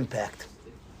you don't impact.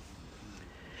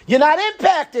 You're not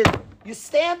impacted. You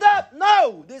stand up.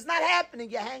 No, this is not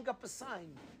happening. You hang up a sign.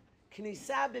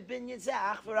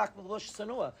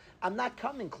 I'm not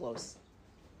coming close.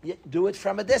 You do it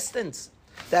from a distance.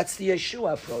 That's the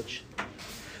Yeshua approach.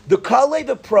 The Kalev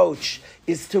approach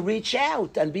is to reach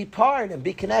out and be part and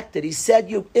be connected. He said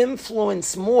you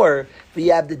influence more, but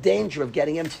you have the danger of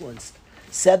getting influenced.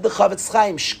 Said the Chavetz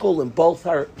Chaim, shkulim, both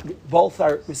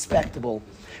are respectable.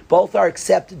 Both are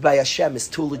accepted by Hashem as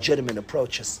two legitimate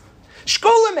approaches.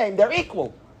 Shkulim, they're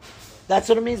equal. That's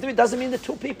what it means. It doesn't mean the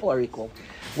two people are equal.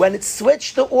 When it's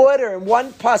switched the order, in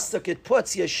one pasuk it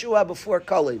puts Yeshua before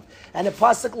Kalev, and in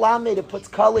pasuk Lamed it puts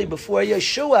Kalev before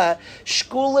Yeshua.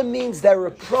 Shkulim means their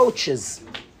approaches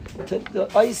to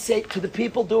the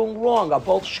people doing wrong are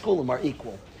both shkulim, are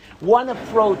equal. One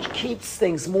approach keeps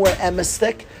things more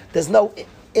emistic. There's no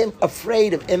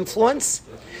afraid of influence,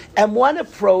 and one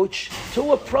approach,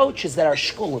 two approaches that are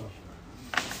shkulim,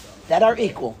 that are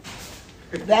equal,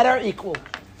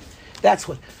 That's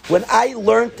what. When I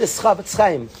learned this Chavetz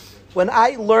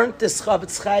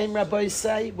Chaim, Rabbi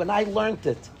say, when I learned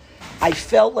it, I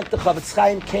felt like the Chavetz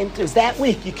Chaim came to us that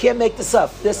week. You can't make this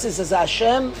up. This is as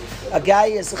Hashem. A guy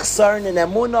is a chesaron and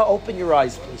emunah. Open your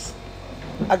eyes, please.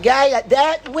 A guy,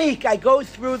 that week I go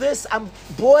through this, I'm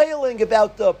boiling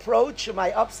about the approach of my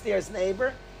upstairs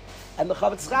neighbor, and the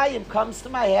Chavetz Chaim comes to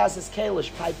my house, his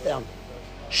Kalish pipe down.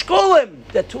 Shkulim,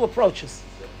 there are two approaches.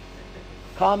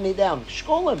 Calm me down.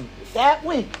 Shkulim, that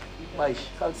week, my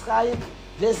Chavetz Chaim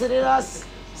visited us,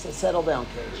 said, settle down,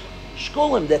 Kalish.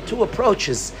 Shkulim, there are two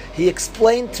approaches. He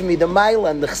explained to me the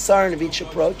Maila and the Chsaron of each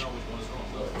approach.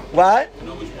 What?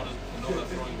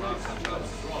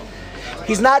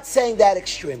 He's not saying that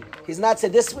extreme. He's not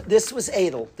saying this was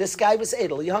Adel. This guy was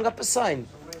Adel. He hung up a sign.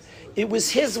 It was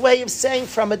his way of saying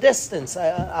from a distance.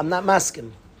 I'm not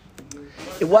masking.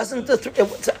 It wasn't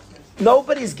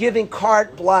nobody's giving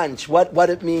carte blanche what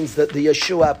it means, the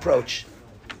Yeshua approach.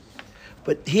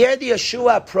 But here the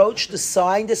Yeshua approach, the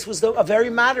sign, this was a very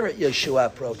moderate Yeshua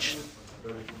approach.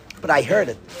 But I heard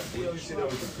it. You said it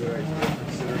was a good idea,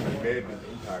 considering it may have been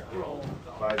impacted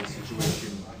by the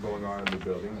situation going on in the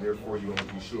building. Therefore, you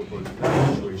won't be sure about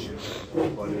that situation,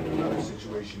 but in another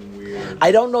situation where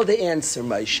I don't know the answer,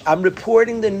 Maish. I'm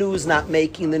reporting the news, not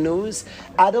making the news.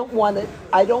 I don't want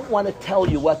to tell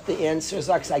you what the answers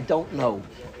are because I don't know.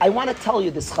 I want to tell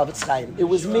you this Chavetz Chaim. It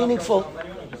was meaningful.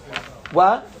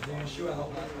 What?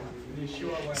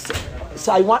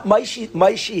 So I want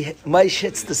Maish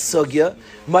hits the sugya.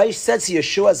 Maish says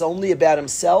Yeshua is only about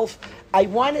himself. I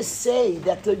want to say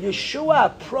that the Yeshua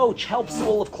approach helps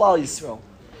all of Klal Yisrael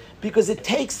because it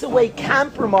takes away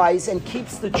compromise and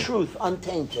keeps the truth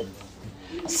untainted.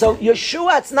 So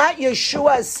Yeshua, it's not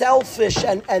Yeshua as selfish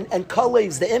and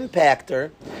Kalev the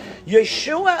impactor.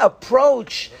 Yeshua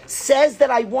approach says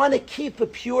that I want to keep a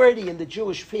purity in the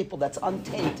Jewish people that's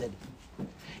untainted.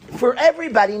 For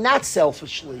everybody, not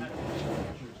selfishly.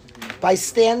 By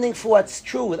standing for what's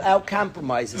true without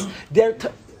compromises.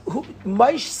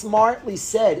 Maish smartly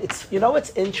said, it's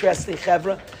interesting,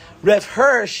 Chevra? Rev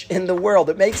Hirsch in the world,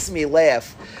 it makes me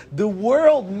laugh. The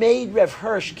world made Rev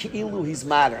Hirsch ki'ilu, he's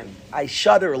modern. I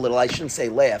shudder a little, I shouldn't say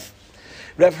laugh.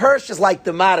 Rev Hirsch is like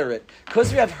the moderate.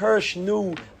 Because Rev Hirsch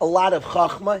knew a lot of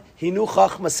Chachma, he knew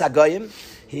Chachma Sagoyim.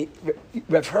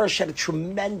 Rev Hirsch had a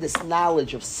tremendous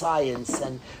knowledge of science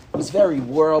and was very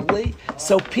worldly.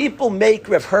 So people make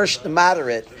Rev Hirsch the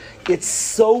moderate. It's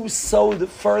so the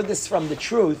furthest from the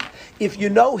truth. If you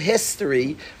know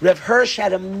history, Rev Hirsch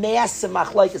had a massive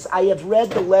machlokes. I have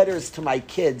read the letters to my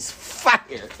kids.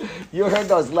 Fire. You heard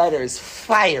those letters.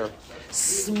 Fire.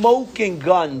 Smoking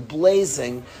gun,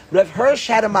 blazing. Rev Hirsch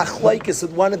had a machlokes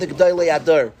with one of the Gedolei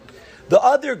Ador. The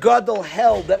other Gadol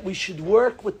held that we should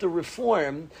work with the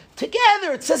reform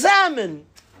together, tzazamen,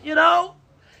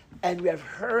 And Rev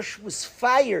Hirsch was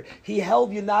fire. He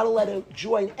held you're not allowed to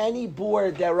join any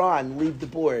board thereon, leave the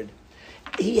board.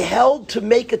 He held to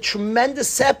make a tremendous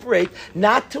separate,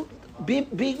 not to be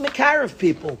Makar of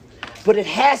people. But it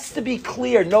has to be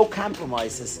clear, no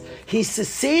compromises. He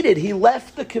seceded, he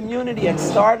left the community and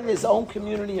started his own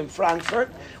community in Frankfurt,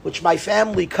 which my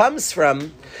family comes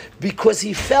from, because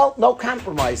he felt no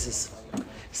compromises.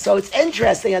 So it's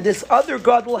interesting, and this other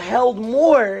Gadol held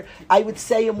more, I would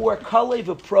say, a more Kalev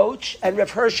approach, and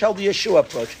Rev Hirsch held the Yeshua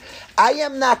approach. I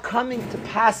am not coming to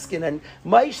Paskin, and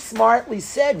Maish smartly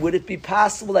said, would it be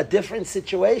possible that different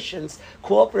situations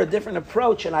call for a different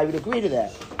approach, and I would agree to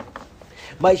that.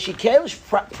 My Shikelish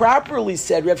properly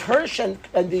said, Rev Hirsch and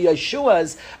the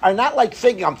Yeshuas are not like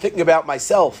I'm thinking about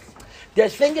myself. They're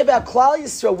thinking about Klal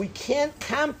Yisrael. We can't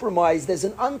compromise. There's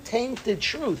an untainted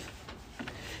truth.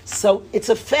 So it's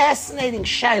a fascinating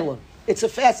shaila. It's a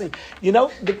fascinating.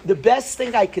 The best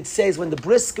thing I could say is when the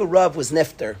Brisker Rav was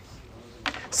nifter.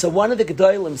 So one of the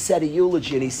Gedolim said a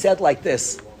eulogy, and he said like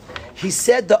this. He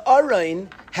said the Arain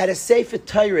had a Sefer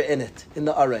Torah in it, in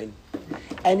the Arain.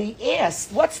 And he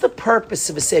asked, what's the purpose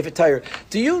of a Sefer Torah?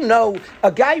 Do you know,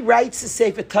 a guy writes a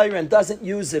Sefer Torah and doesn't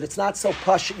use it. It's not so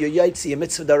pashut, your yotzi, a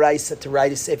mitzvah daraisa to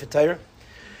write a Sefer Torah.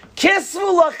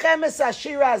 Kisvu lachem es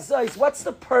ashira azois. What's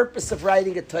the purpose of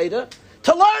writing a Torah?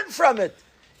 To learn from it.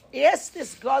 He asked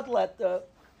this Gadol at the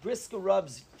Brisker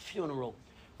Rav's funeral,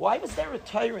 why was there a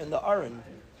Torah in the Aron?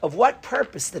 Of what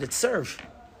purpose did it serve?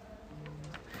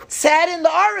 It sat in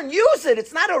the Aron, use it.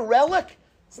 It's not a relic.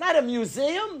 It's not a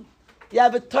museum. You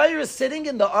have a Torah sitting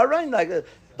in the Aron,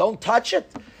 don't touch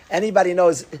it. Anybody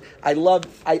knows, I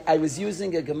was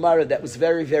using a Gemara that was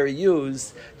very, very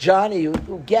used. Johnny,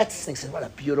 who gets things, said, what a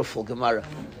beautiful Gemara.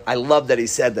 I love that he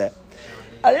said that.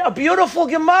 A beautiful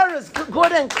Gemara is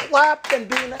good and clapped and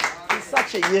being, he's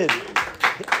such a Yid.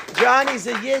 Johnny's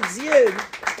a Yid's Yid.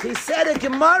 He said a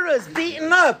Gemara is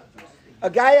beaten up. A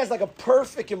guy has like a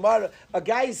perfect Gemara. A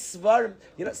guy's Svarim,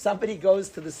 somebody goes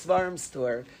to the Svarim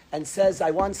store and says, I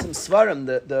want some Svarim,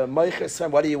 the Moicher Svarim,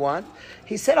 what do you want?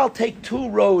 He said, I'll take 2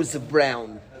 rows of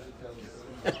brown.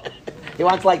 He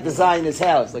wants to like design his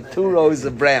house, like 2 rows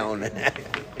of brown.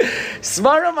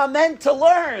 Svarim are meant to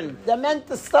learn. They're meant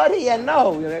to study and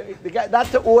know. Not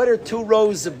to order 2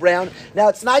 rows of brown. Now,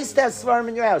 it's nice to have Svarim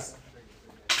in your house.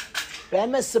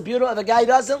 It's beautiful. If a guy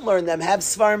doesn't learn them, have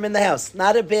Svarim in the house.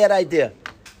 Not a bad idea.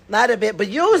 Not a bad, but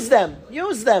use them.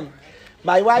 Use them.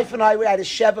 My wife and I were at a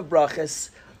Sheva Brachas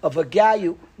of a guy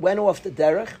who went off the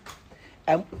derech,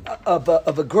 and of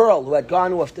a girl who had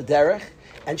gone off the derech,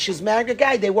 and she's married a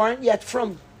guy. They weren't yet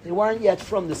from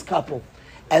this couple.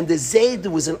 And the Zayd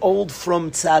was an old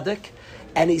from tzaddik,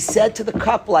 and he said to the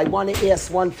couple, I want to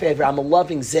ask one favor. I'm a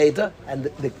loving Zayda, and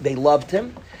they loved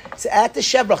him. So at the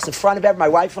Shevrachs, in front of everyone,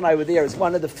 my wife and I were there. It was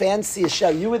one of the fanciest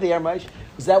Shevrachs. You were there, Moshe.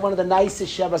 Was that one of the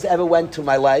nicest Shevrachs I ever went to in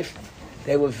my life?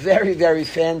 They were very, very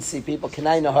fancy people.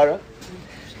 Kanai Nahara.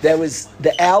 There was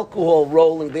the alcohol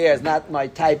rolling there. It's not my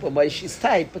type or Moshe's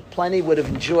type, but plenty would have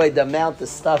enjoyed the amount of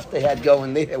stuff they had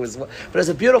going there. But it was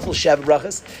a beautiful Sheva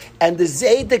Brachas. And the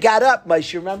Zayda got up,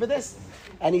 Moshe, remember this?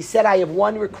 And he said, I have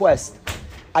one request.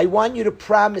 I want you to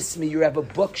promise me you have a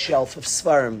bookshelf of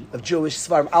Svarim, of Jewish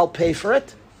Svarim. I'll pay for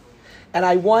it. And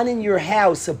I want in your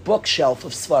house a bookshelf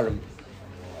of Svarim.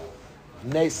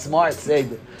 Nice, smart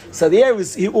Zayda. So there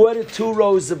was, he ordered 2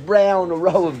 rows of brown, a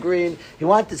row of green. He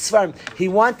wanted Svarim. He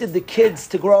wanted the kids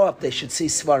to grow up. They should see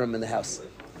Svarim in the house.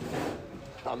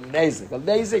 Amazing,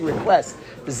 amazing request.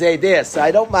 The Zayda. So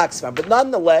I don't mock Svarim. But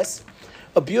nonetheless,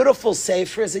 a beautiful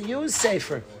sefer is a used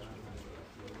sefer.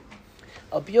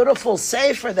 A beautiful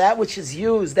sefer, that which is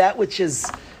used,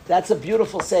 that's a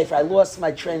beautiful sefer. I lost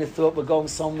my train of thought. We're going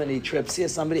so many trips here.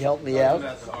 Somebody help me out.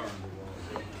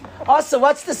 Also,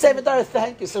 what's the Sefer Torah?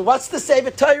 Thank you. So what's the Sefer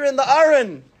Torah in the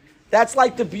Aron? That's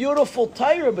like the beautiful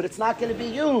Torah, but it's not going to be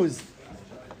used.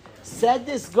 Said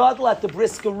this Gadol at the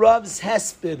Brisker Rav's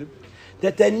Hesped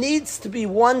that there needs to be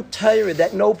one Torah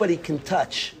that nobody can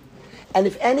touch. And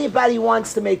if anybody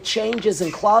wants to make changes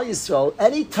in Klal Yisrael,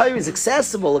 any Torah is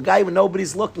accessible. A guy when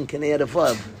nobody's looking can add a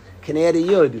Vav, can add a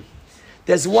Yud.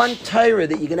 There's one Torah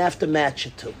that you're going to have to match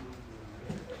it to.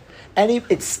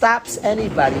 It stops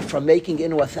anybody from making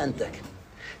inauthentic.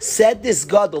 Said this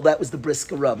Gadol, that was the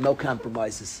Brisker Rav, no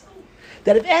compromises.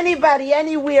 That if anybody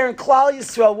anywhere in Klal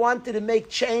Yisrael wanted to make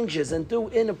changes and do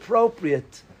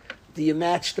inappropriate, do you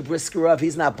match the Brisker Rav?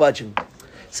 He's not budging.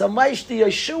 So Maish, the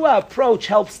Yeshua approach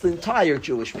helps the entire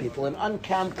Jewish people, an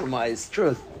uncompromised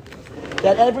truth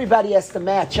that everybody has to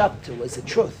match up to as a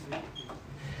truth.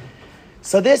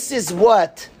 So this is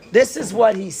what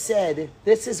he said,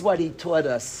 this is what he taught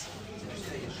us.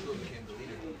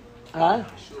 Huh?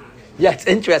 Yeah, it's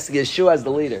interesting. Yeshua is the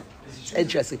leader. It's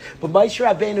interesting. But Moshe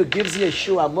Rabbeinu gives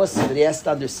Yeshua a Musaf that he has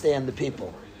to understand the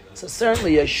people. So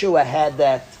certainly Yeshua had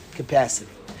that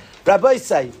capacity. Rabbi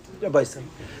say,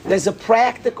 there's a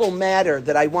practical matter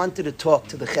that I wanted to talk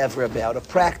to the Chevra about, a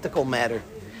practical matter.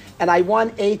 And I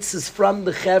want eitzes from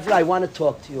the Chevra. I want to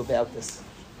talk to you about this.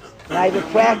 And I have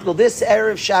a practical, this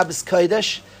Erev Shabbos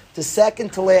Kodesh, the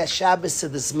second to last Shabbos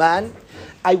of the Zman,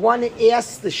 I want to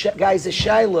ask the guys of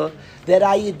Shaila that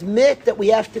I admit that we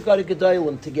have to go to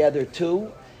Gedolim together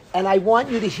too. And I want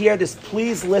you to hear this.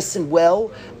 Please listen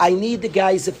well. I need the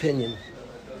guy's opinion.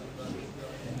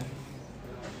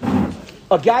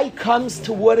 A guy comes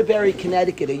to Waterbury,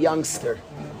 Connecticut, a youngster,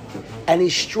 and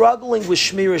he's struggling with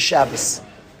Shmira Shabbos.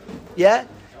 Yeah?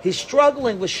 He's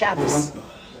struggling with Shabbos.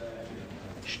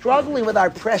 Struggling with our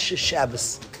precious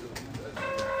Shabbos.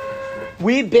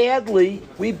 We badly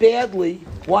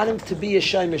want him to be a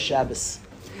Shomer Shabbos.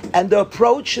 And the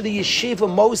approach of the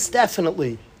yeshiva most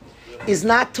definitely is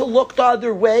not to look the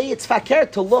other way. It's fakir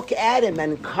to look at him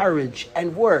and encourage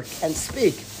and work and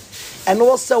speak. And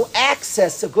also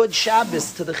access a good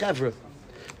Shabbos to the Chevra.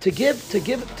 To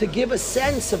give a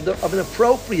sense of an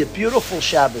appropriate, beautiful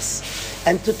Shabbos.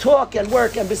 And to talk and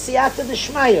work. And b'siyata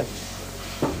d'shmaya.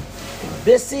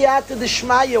 B'siyata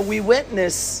d'shmaya, we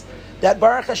witness that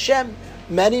Baruch Hashem,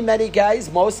 many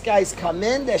guys, most guys come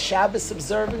in, their Shabbos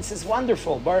observance is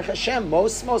wonderful. Baruch Hashem,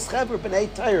 most Chevra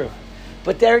b'nei Torah.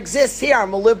 But there exists here,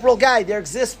 I'm a liberal guy, there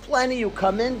exists plenty who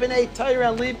come in b'nei Torah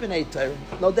and leave b'nei Torah,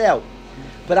 no doubt.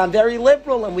 But I'm very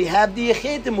liberal, and we have the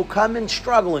Yechidim who come in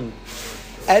struggling.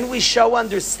 And we show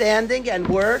understanding and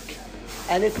work,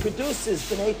 and it produces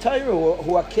b'nei Torah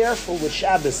who are careful with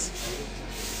Shabbos.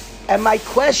 And my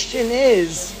question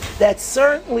is that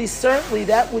certainly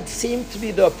that would seem to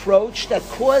be the approach that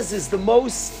causes the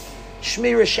most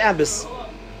Shmira Shabbos.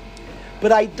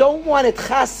 But I don't want it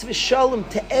chas v'shalom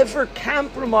to ever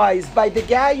compromise by the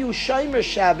guy who Shomer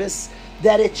Shabbos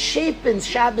that it cheapens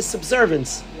Shabbos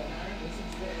observance.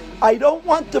 I don't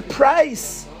want the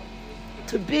price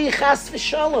to be chas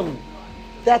v'shalom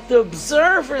that the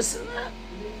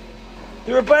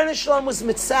The Rebbeinu Shalom was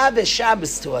mitzvah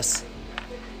Shabbos to us.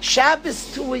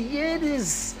 Shabbos to a Yid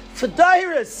is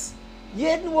fedairis.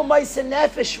 Yidden were ma'aseh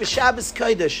nefesh for Shabbos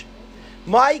Kodesh.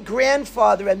 My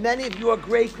grandfather and many of your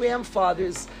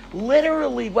great-grandfathers,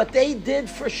 literally what they did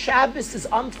for Shabbos is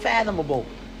unfathomable.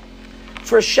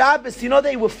 For Shabbos,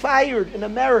 they were fired in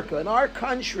America, in our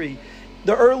country,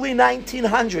 the early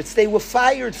 1900s. They were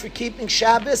fired for keeping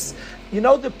Shabbos.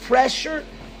 The pressure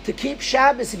to keep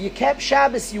Shabbos. If you kept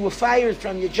Shabbos, you were fired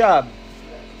from your job.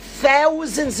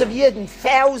 Thousands of Yidden,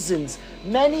 thousands.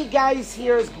 Many guys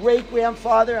here, his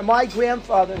great-grandfather and my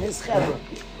grandfather and his chevra,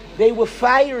 they were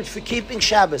fired for keeping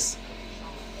Shabbos.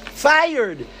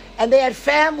 Fired. And they had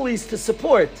families to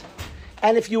support.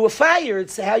 And if you were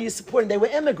fired, so how you supporting? They were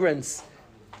immigrants.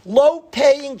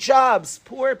 Low-paying jobs,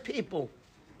 poor people.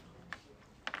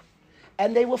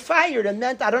 And they were fired and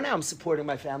meant, I don't know, I'm supporting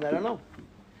my family, I don't know.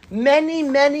 Many,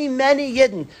 many, many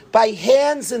Yidden, by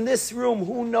hands in this room,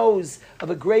 who knows of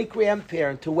a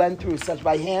great-grandparent who went through such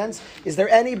by hands? Is there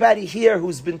anybody here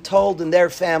who's been told in their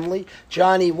family,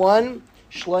 Johnny 1,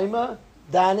 Shloima,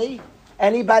 Danny,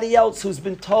 anybody else who's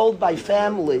been told by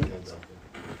family?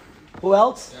 Who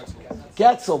else?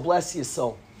 Getzel, bless your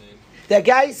soul. The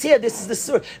guys here, this is the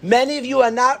story. Many of you are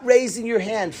not raising your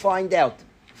hand. Find out.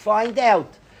 Find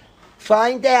out.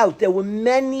 Find out. There were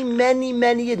many, many,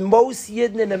 many Yidden. Most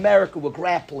Yidden in America were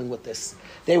grappling with this.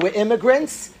 They were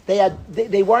immigrants.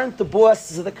 They weren't the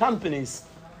bosses of the companies.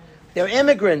 They were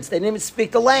immigrants. They didn't even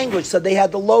speak the language, so they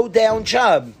had the low-down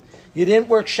job. You didn't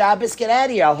work Shabbos, get out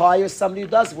of here. I'll hire somebody who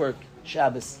does work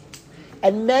Shabbos.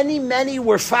 And many, many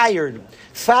were fired.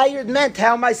 Fired meant,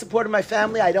 how am I supporting my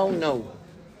family? I don't know.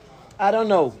 I don't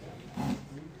know.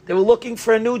 They were looking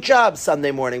for a new job Sunday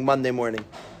morning, Monday morning.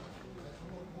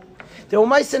 They were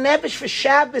ma'aseh nefesh for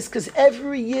Shabbos because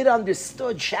every Yid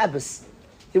understood Shabbos.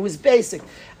 It was basic.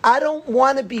 I don't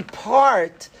want to be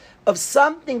part of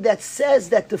something that says,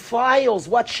 that defiles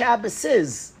what Shabbos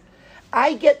is.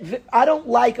 I don't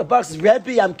like a box.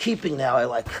 Rebbe, I'm keeping now. I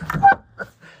like,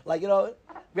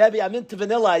 Rebbe, I'm into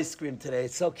vanilla ice cream today.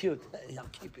 It's so cute. I'm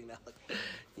keeping now.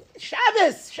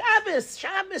 Shabbos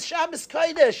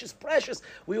Kodesh is precious.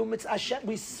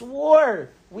 We swore,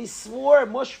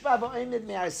 Mushva v'oimid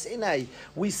me'ar Sinai.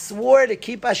 We swore to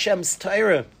keep Hashem's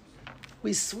Torah.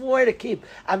 We swore to keep.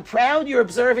 I'm proud you're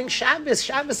observing Shabbos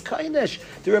Kodesh.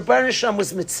 The Rebbeinu Shalom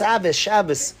was mitzvah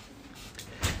Shabbos.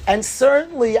 And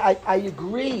certainly I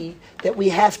agree that we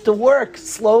have to work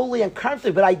slowly and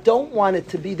comfortably, but I don't want it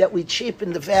to be that we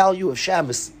cheapen the value of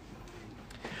Shabbos.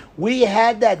 We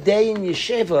had that day in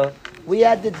Yeshiva,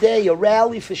 a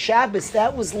rally for Shabbos.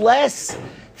 That was less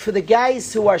for the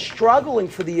guys who are struggling,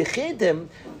 for the Yechidim.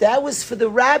 That was for the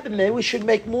Rabbim. Maybe we should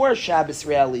make more Shabbos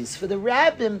rallies. For the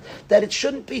Rabbim, that it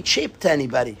shouldn't be cheap to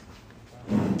anybody.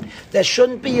 There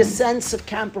shouldn't be a sense of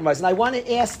compromise. And I want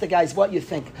to ask the guys what you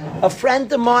think. A friend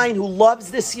of mine who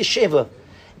loves this yeshiva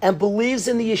and believes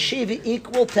in the yeshiva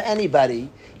equal to anybody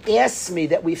asks me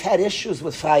that we've had issues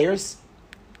with fires.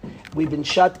 We've been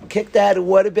kicked out of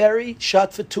Waterbury,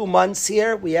 shut for 2 months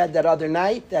here. We had that other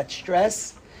night, that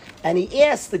stress. And he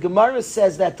asked, the Gemara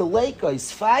says that the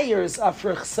Leikos, fires are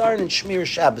for Chsaron and Shmir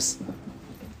Shabbos.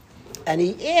 And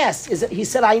he asked, he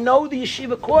said, I know the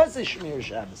yeshiva causes Shmir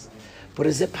Shabbos. But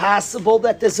is it possible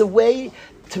that there's a way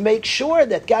to make sure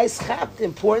that guys have the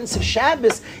importance of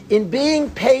Shabbos in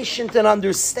being patient and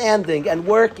understanding and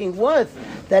working with,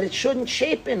 that it shouldn't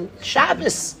shape in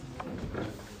Shabbos?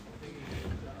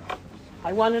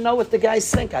 I want to know what the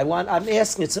guys think. I'm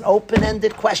asking. It's an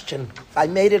open-ended question. If I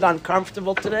made it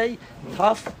uncomfortable today,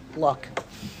 tough luck.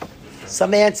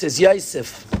 Some answers.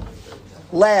 Yosef.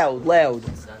 Loud. We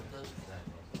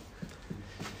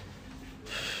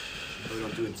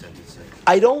don't do incentives.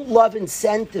 I don't love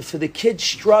incentive for the kids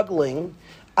struggling.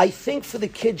 I think for the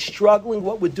kids struggling,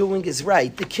 what we're doing is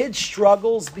right. The kid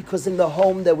struggles because in the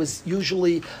home there was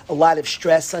usually a lot of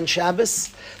stress on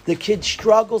Shabbos. The kid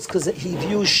struggles because he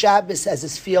views Shabbos as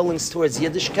his feelings towards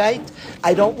Yiddishkeit.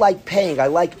 I don't like paying, I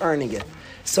like earning it.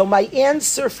 So my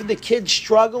answer for the kid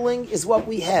struggling is what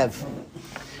we have.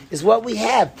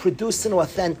 Produce an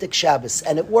authentic Shabbos.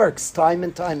 And it works time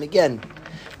and time again.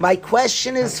 My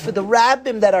question is for the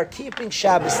rabbim that are keeping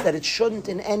Shabbos, that it shouldn't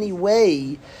in any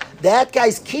way, that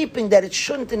guy's keeping, that it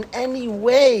shouldn't in any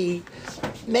way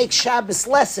make Shabbos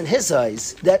less in his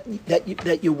eyes, that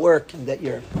you work and that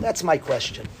you're, that's my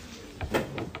question.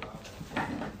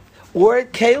 Or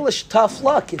Kalish, tough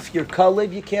luck. If you're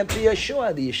Kalev, you can't be a Shua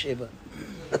at the yeshiva.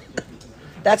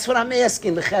 That's what I'm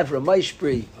asking the Chevra,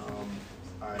 Maishbri.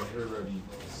 I heard Rebbe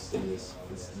say this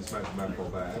might be my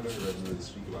fault, but I haven't heard Rebbe really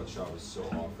speak about Shabbos so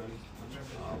often.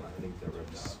 I think that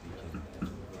Rebbe speaking,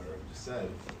 what Rebbe just said,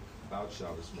 about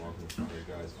Shabbos more often from the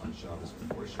guys on Shabbos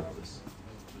before Shabbos.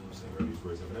 I'm saying Rebbe's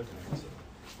words have an impact. So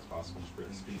it's possible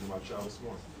to speak about Shabbos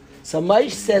more. So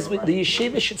Maish says the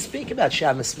yeshiva should speak about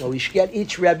Shabbos more. We should get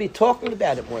each Rebbe talking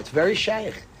about it more. It's very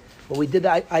shaykh. What we did,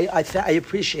 I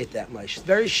appreciate that much. It's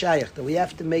very shaykh that we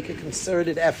have to make a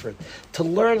concerted effort to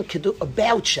learn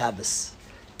about Shabbos.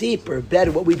 Deeper,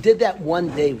 better. What we did that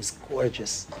one day was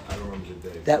gorgeous. I don't remember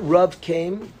the day. That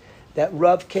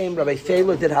Rav came, Rabbi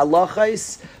Feiler did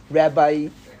halachais, Rabbi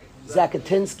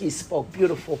Zakatinsky spoke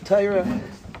beautiful Torah.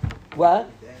 What?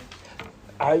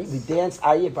 We danced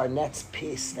Aryeh Barnett's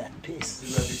piece, that piece.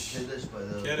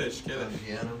 Kiddush.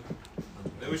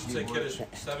 Maybe we should say Kiddush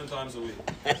 7 times a week.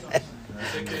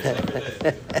 Say Kiddush every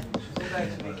day.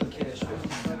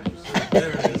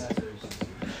 There it is.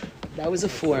 That was a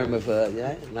form of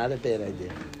not a bad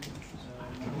idea.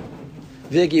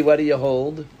 Viggy, what do you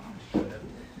hold?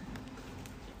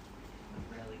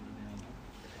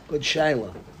 Good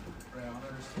Shaila.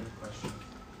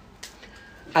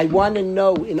 I want to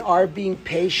know, in our being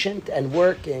patient and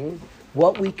working,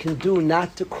 what we can do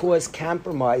not to cause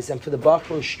compromise, and for the Bachar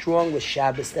who's strong with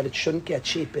Shabbos, that it shouldn't get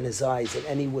cheap in his eyes in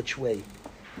any which way.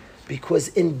 Because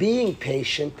in being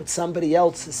patient, but somebody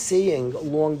else is seeing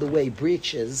along the way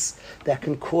breaches that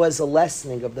can cause a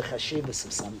lessening of the chashivas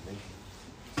of something.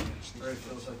 It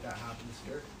feels like that happens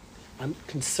here. I'm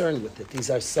concerned with it. These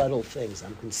are subtle things.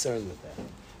 I'm concerned with that.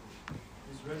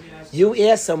 You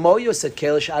ask a Moyos at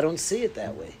Kalish, I don't see it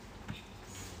that way.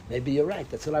 Maybe you're right.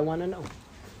 That's what I want to know.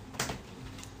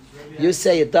 You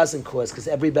say it doesn't cause because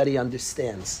everybody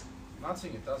understands. I'm not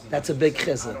saying it doesn't. That's a big I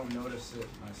chizah. don't notice it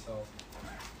myself.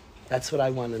 That's what I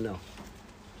want to know.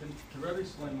 Can Rebbe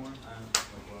explain more?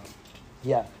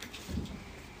 Yeah.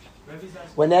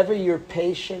 Whenever you're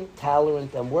patient,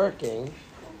 tolerant, and working,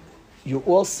 you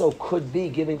also could be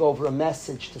giving over a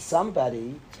message to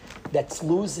somebody that's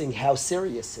losing how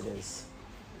serious it is.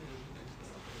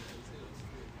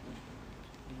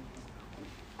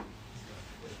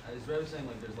 Is Rebbe saying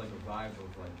like there's like a vibe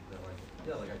of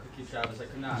like I could keep Shabbos, I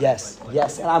could not. Yes,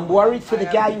 yes. And I'm worried for the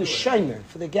guy who's shomer.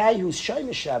 For the guy who's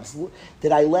shomer Shabbos.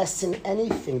 Did I lessen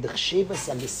anything, the chshivas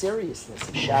and the seriousness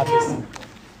of Shabbos?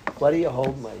 What do you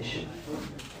hold, Maish?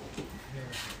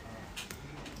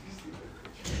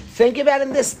 Think about it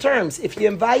in these terms. If you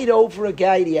invite over a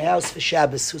guy to your house for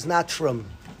Shabbos who's not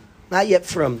yet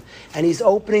from, and he's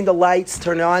opening the lights,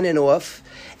 turn on and off,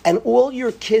 and all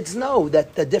your kids know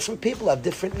that the different people have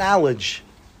different knowledge,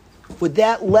 would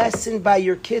that lessen by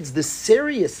your kids the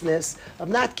seriousness of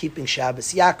not keeping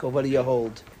Shabbos? Yaakov, what do you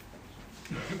hold?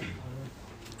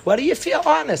 What do you feel?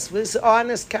 Honest. This is an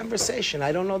honest conversation.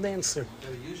 I don't know the answer.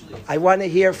 I want to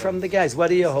hear from the guys. What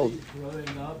do you hold?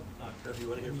 Growing up, we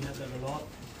had that a lot.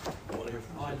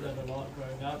 I had that a lot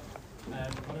growing up. I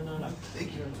don't know,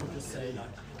 parents would just say,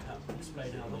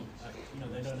 explain how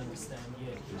they don't understand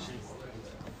yet.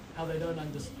 How they don't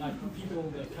understand,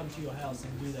 people that come to your house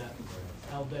and do that,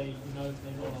 how they're not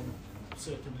on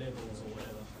certain levels or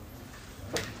whatever.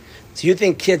 So you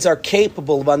think kids are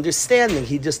capable of understanding,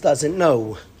 he just doesn't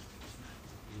know.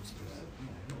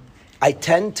 I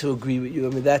tend to agree with you. I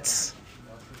mean, that's...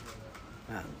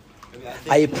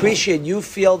 I appreciate you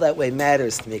feel that way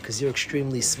matters to me because you're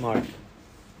extremely smart.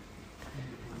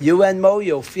 You and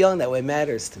Moyo feeling that way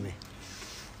matters to me.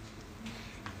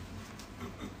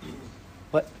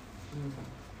 What?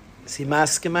 Is he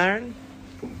maskim, Aaron?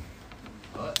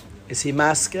 Is he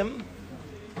maskim?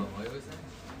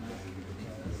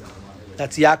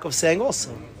 That's Yaakov saying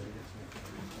also.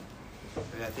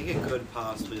 I think it could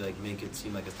possibly make it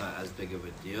seem like it's not as big of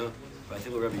a deal, but I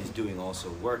think what Rebbe is doing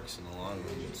also works in the long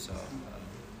run. So,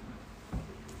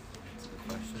 that's a good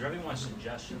question. Does Rebbe want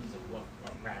suggestions of what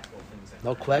practical things?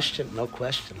 No question. Well,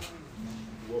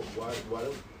 why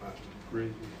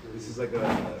don't this is like a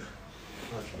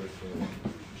controversial.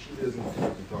 She doesn't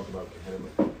have to talk about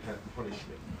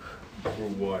punishment for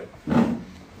what. And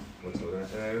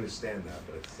I understand that,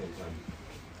 but at the same time,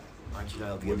 Aren't you not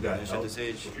allowed to get punished at this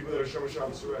age? The people that are Shomer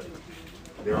Shabbos already,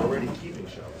 they're already keeping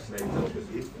Shabbos. Now you tell them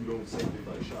if you don't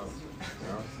sanctify Shabbos,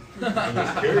 I'm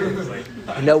just curious.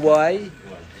 You know why?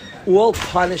 All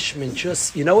punishment,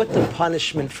 you know what the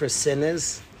punishment for sin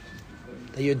is?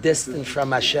 That you're distant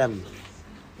from Hashem.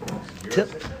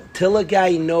 Till a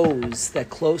guy knows that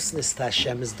closeness to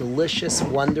Hashem is delicious,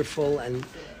 wonderful, and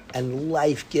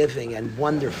life-giving and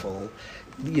wonderful,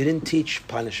 you didn't teach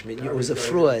punishment. It was a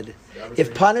fraud.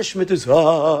 If punishment is,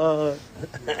 that's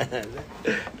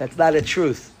not a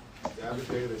truth.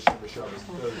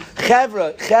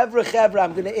 Chevra,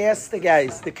 I'm going to ask the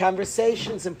guys. The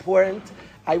conversation's important.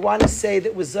 I want to say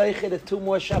that we're Zoiche to 2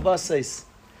 more Shabbos.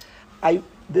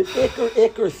 The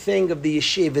ikr thing of the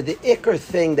yeshiva, the ikr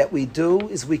thing that we do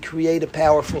is we create a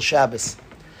powerful Shabbos.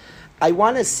 I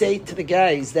want to say to the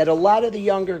guys that a lot of the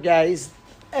younger guys,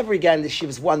 every guy in the yeshiva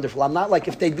is wonderful. I'm not like,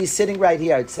 if they'd be sitting right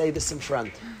here, I'd say this in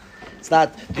front. It's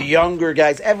not the younger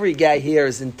guys. Every guy here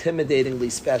is intimidatingly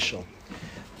special.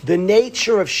 The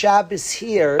nature of Shabbos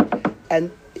here, and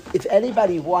if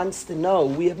anybody wants to know,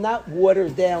 we have not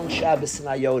watered down Shabbos and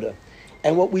iota.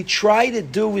 And what we try to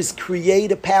do is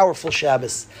create a powerful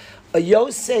Shabbos. A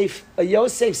Yosef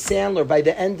Sandler, by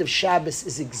the end of Shabbos,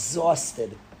 is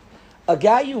exhausted. A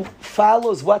guy who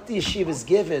follows what the yeshiva is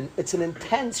given, it's an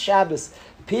intense Shabbos.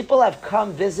 People have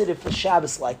come visited for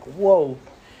Shabbos like, whoa.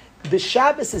 The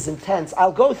Shabbos is intense.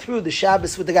 I'll go through the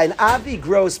Shabbos with the guy. And Avi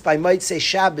Gross by Motzei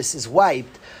Shabbos is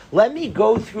wiped. Let me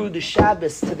go through the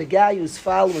Shabbos to the guy who's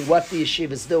following what the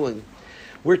yeshiva is doing.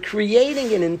 We're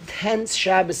creating an intense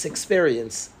Shabbos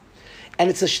experience. And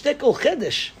it's a shtickle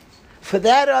chiddush. For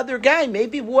that other guy,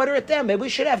 maybe water it down. Maybe we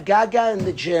should have Gaga in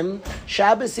the gym.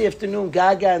 Shabbos afternoon,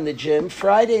 Gaga in the gym.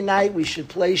 Friday night, we should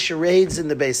play charades in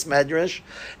the Beis Medrash.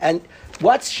 And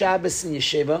what's Shabbos in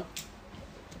yeshiva?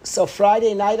 So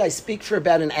Friday night, I speak for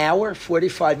about an hour,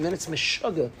 45 minutes.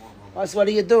 Meshuggah. What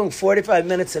are you doing? 45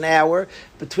 minutes, an hour,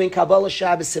 between Kabbalah,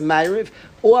 Shabbos, and Ma'ariv.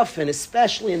 Often,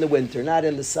 especially in the winter, not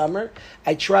in the summer,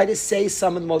 I try to say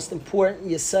some of the most important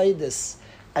Yesodis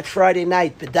at Friday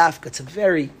night, B'dafka. It's a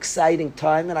very exciting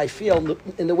time, and I feel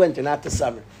in the winter, not the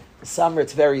summer. The summer,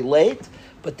 it's very late,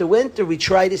 but the winter, we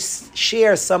try to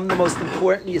share some of the most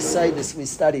important Yesodis we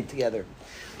studied together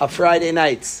on Friday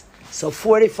nights. So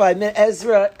 45 minutes,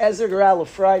 Ezra Garala,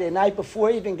 Friday night, before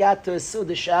he even got to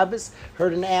Suda Shabbos,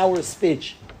 heard an hour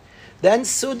speech. Then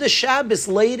Suda Shabbos,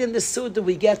 late in the Suda,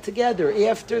 we get together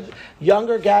after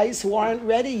younger guys who aren't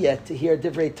ready yet to hear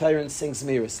Divrei Torah and sing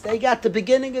Zmiris. They got the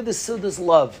beginning of the Suda's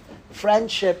love,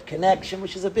 friendship, connection,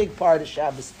 which is a big part of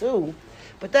Shabbos too.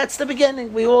 But that's the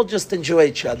beginning. We all just enjoy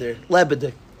each other.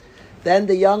 Lebedik. Then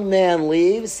the young man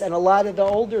leaves, and a lot of the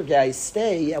older guys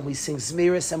stay, and we sing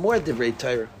Zmiris and more Divrei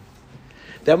Torah.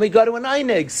 Then we go to an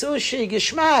einig, sushi,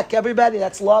 gishmak, everybody.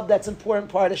 That's love. That's an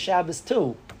important part of Shabbos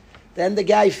too. Then the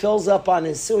guy fills up on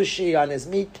his sushi, on his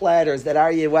meat platters that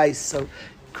Aryeh Weiss so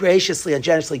graciously and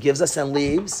generously gives us and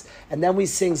leaves. And then we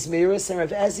sing Zmiris, and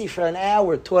Rav Ezi for an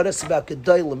hour taught us about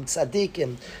Gedolim,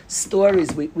 Tzadikim,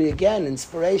 stories. We again,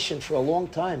 inspiration for a long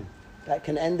time. That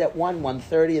can end at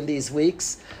 1:30 in these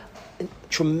weeks.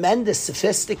 Tremendous,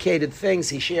 sophisticated things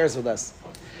he shares with us.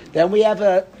 Then we have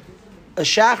a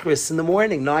Shachris in the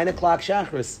morning, 9 o'clock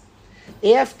Shachris.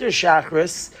 After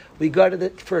Shachris, we go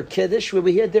for a Kiddush where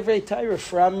we hear Divrei Torah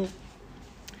from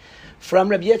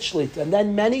Rabbi Yitzchlit. And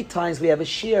then many times we have a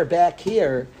shir back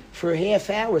here for a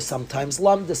half hour sometimes.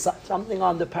 Lamda, something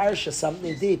on the parsha,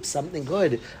 something deep, something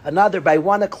good. Another, by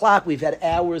 1 o'clock, we've had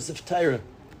hours of Torah.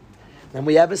 Then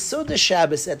we have a Suda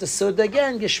Shabbos. At the Suda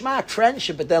again, Geshmak,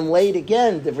 friendship. But then late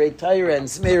again, Divrei Torah and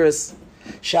Zmiris.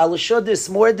 Shalashudis,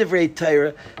 more Divrei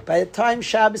Torah. By the time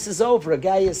Shabbos is over, a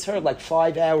guy has heard like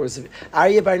 5 hours of...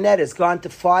 Aryeh Barnett has gone to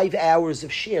 5 hours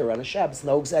of shir on a Shabbos,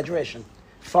 no exaggeration.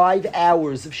 5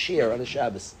 hours of shir on a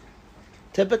Shabbos.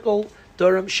 Typical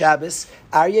Durham Shabbos.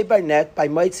 Aryeh Barnett, by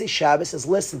Motzei Shabbos, says,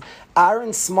 listen, Aaron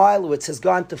Smilowitz has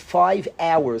gone to 5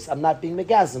 hours. I'm not being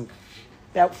megazim.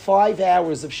 About 5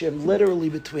 hours of shir, literally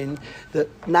between the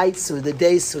night suda, the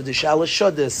day suda, the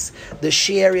shalashudis, the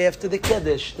shir after the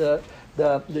kiddush, the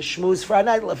shmooze Friday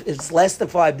night. It's less than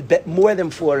 5, more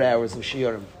than 4 hours of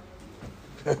shiurim.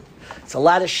 It's a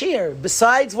lot of shir.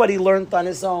 Besides what he learned on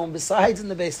his own, besides in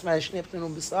the Beis Medrash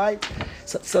afternoon, besides.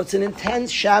 So it's an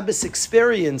intense Shabbos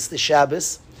experience, the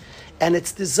Shabbos. And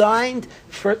it's designed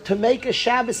to make a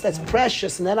Shabbos that's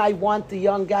precious. And then I want the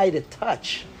young guy to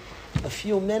touch a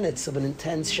few minutes of an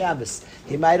intense Shabbos.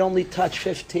 He might only touch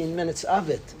 15 minutes of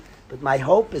it. But my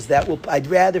hope is that I'd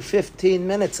rather 15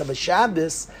 minutes of a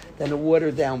Shabbos than a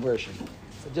watered-down version.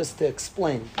 So just to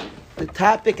explain. The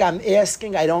topic I'm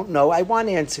asking, I don't know. I want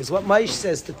answers. What Maish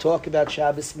says to talk about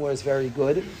Shabbos more is very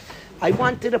good. I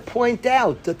wanted to point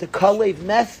out that the Kalev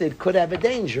method could have a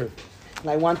danger. And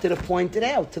I wanted to point it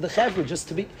out to the Chevra, just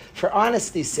to be, for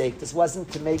honesty's sake. This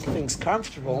wasn't to make things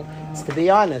comfortable. It's to be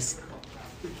honest.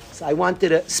 So I wanted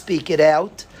to speak it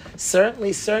out.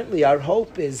 Certainly, our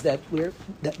hope is that we're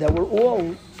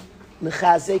all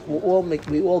mechazik,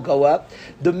 we all go up.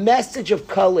 The message of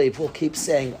Kalev will keep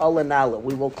saying, Allah Nala,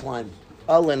 we will climb.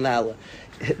 Allah Nala.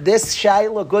 This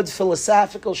Shaila, good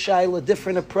philosophical Shaila,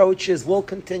 different approaches, we'll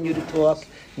continue to talk.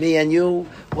 Me and you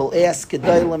will ask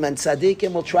Gedolim and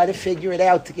Tzadikim, we'll try to figure it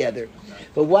out together.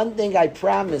 But one thing I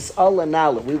promise, Allah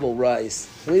Nala, we will rise.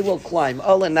 We will climb.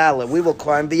 Allah Nala, we will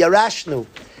climb. V'yarashnu.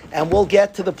 And we'll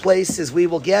get to the places we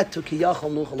will get to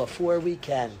Kiyachal Nuchala for we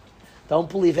can. Don't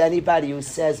believe anybody who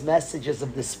says messages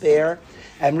of despair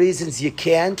and reasons you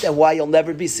can't and why you'll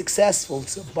never be successful.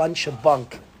 It's a bunch of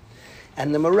bunk.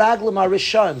 And the Meraglim are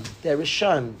Rishon. They're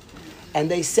Rishon.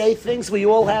 And they say things, we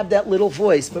all have that little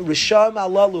voice. But Rishon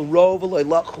alalu rov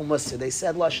loylach musa. They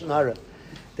said Lashon Hara.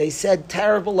 They said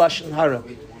terrible Lashon Hara.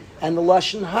 And the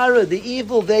Lashon Hara, the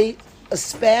evil they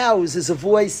espouse, is a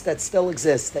voice that still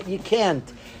exists, that you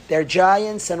can't. They're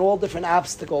giants and all different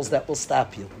obstacles that will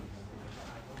stop you.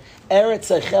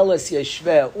 Eretz Acheles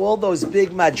Yeshveh, all those big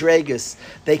madregas,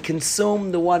 they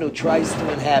consume the one who tries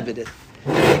to inhabit it.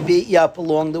 They beat you up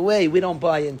along the way. We don't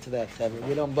buy into that, Kevin.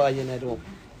 We don't buy in at all.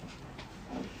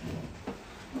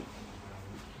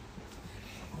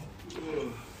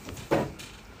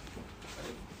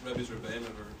 Rebbe's Rebbeim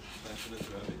ever mentioned it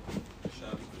to Rebbe?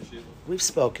 Shabbos Yeshiva? We've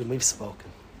spoken.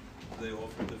 They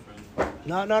offer different.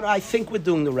 No, I think we're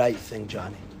doing the right thing,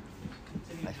 Johnny.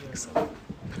 I think so.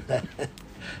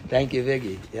 Thank you,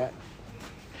 Viggy. Yeah.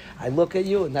 I look at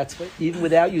you, and that's what, even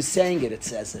without you saying it, it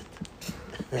says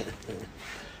it.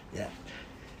 Yeah.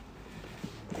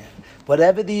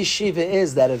 Whatever the yeshiva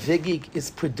is that a Viggy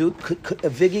is produced, a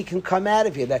Viggy can come out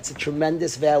of here. That's a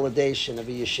tremendous validation of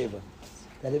a yeshiva.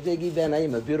 That a Viggy Ben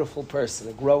Aim, a beautiful person,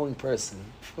 a growing person,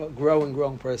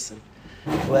 growing person,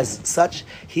 who has such,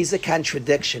 he's a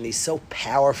contradiction. He's so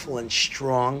powerful and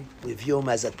strong. We view him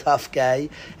as a tough guy,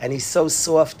 and he's so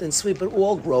soft and sweet, but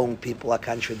all growing people are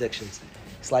contradictions.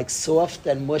 He's like soft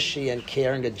and mushy and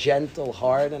caring, a gentle,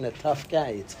 hard, and a tough guy.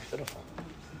 It's beautiful.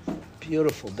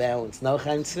 Beautiful balance. No,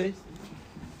 Chaim Tzvi?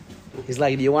 He's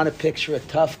like, if you want to picture a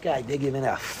tough guy, they give him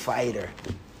a fighter.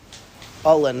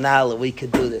 Allah Nala, we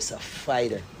could do this, a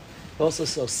fighter. Also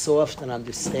so soft and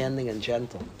understanding and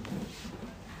gentle.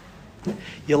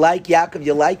 You like Yaakov,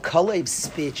 you like Kalev's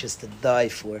speeches to die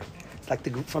for. Like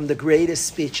from the greatest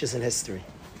speeches in history.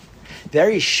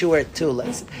 Very short too.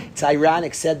 It's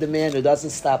ironic, said the man who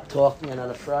doesn't stop talking, and on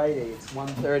a Friday it's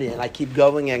 1:30 and I keep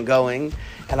going and going,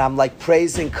 and I'm like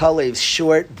praising Kalev's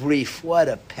short, brief. What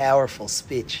a powerful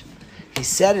speech. He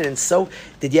said it, and so,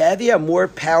 did you ever hear a more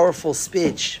powerful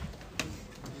speech?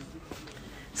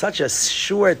 Such a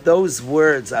short, those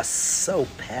words are so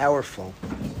powerful.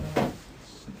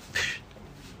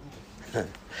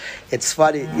 It's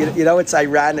funny, you know, it's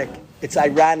ironic. It's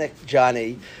ironic,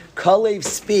 Johnny. Kalev's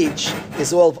speech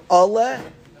is all of Allah.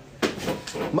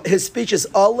 His speech is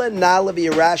Allah Nala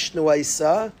v'Yirash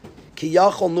Nu'aisa Ki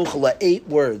Yachol Nuchala, 8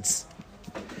 words.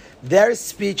 Their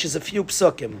speech is a few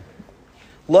psukim.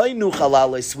 Loi Nuchal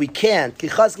Alis, we can't.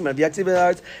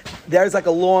 There's like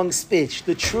a long speech.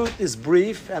 The truth is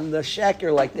brief, and the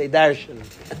sheker like they darshan.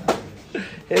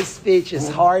 His speech is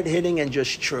hard hitting and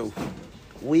just true.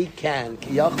 We can.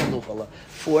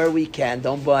 For we can.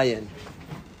 Don't buy in.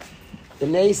 The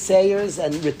naysayers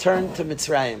and return to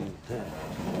Mitzrayim.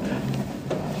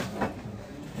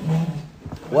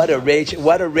 What a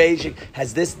raging.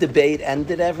 Has this debate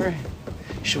ended ever?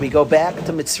 Should we go back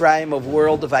to Mitzrayim of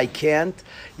world of I can't?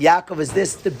 Yaakov, is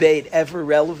this debate ever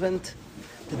relevant?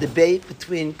 The debate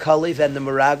between Kalev and the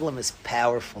Meraglim is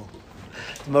powerful.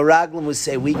 The Meraglim who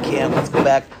say we can't.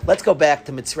 Let's go back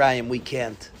to Mitzrayim. We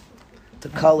can't. To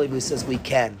Kalev who says we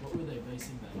can. What were they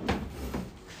basing that on?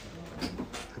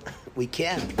 We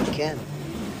can.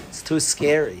 It's too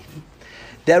scary.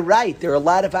 They're right. There are a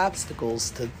lot of obstacles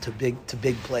to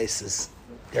big places.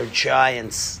 They're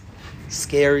giants.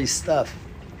 Scary stuff.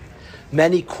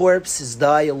 Many corpses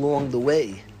die along the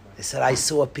way. They said, I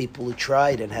saw people who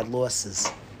tried and had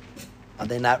losses. Are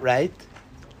they not right?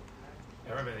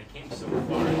 I remember they came so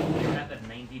far. They had that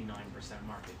 99%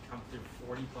 mark. They come through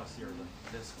 40 plus years of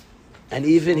this. And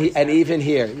even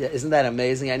here, yeah, isn't that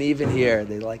amazing? And even here,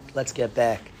 they like, let's get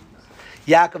back.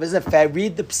 Yaakov, isn't it fair?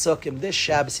 Read the psukim this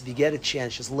Shabbos if you get a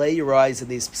chance. Just lay your eyes on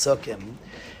these psukim.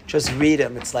 Just read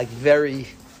them. It's like very.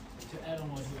 To add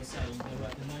on what you were saying, they were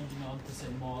at the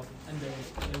 99% mark, and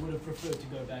they would have preferred to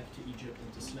go back to Egypt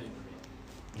and to slavery.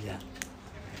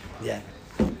 Yeah.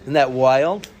 Isn't that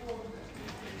wild?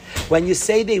 When you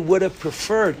say they would have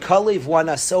preferred, Kalev won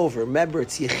us over. Remember,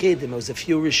 it's Yechidim. It was a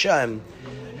few Rishon.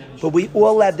 But we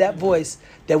all had that voice.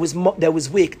 There was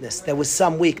weakness. There was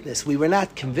some weakness. We were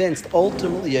not convinced.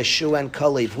 Ultimately, Yeshua and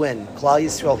Kalev win. Klal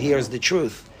Yisrael hears the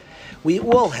truth. We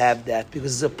all have that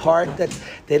because it's a part that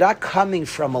they're not coming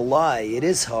from a lie. It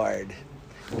is hard.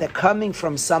 They're coming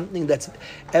from something that's,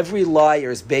 every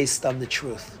liar is based on the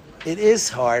truth. It is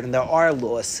hard, and there are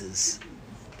losses.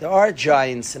 There are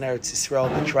giants in Eretz Yisrael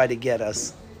that try to get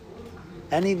us.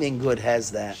 Anything good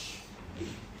has that.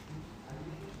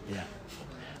 Yeah.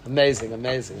 Amazing.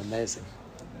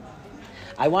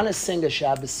 I want to sing a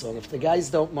Shabbos song. If the guys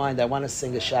don't mind, I want to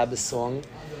sing a Shabbos song.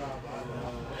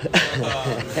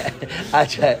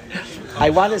 I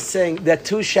want to sing. There are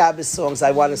two Shabbos songs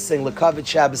I want to sing. Lekavod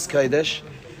Shabbos Kodesh.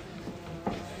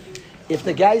 If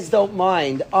the guys don't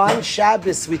mind, on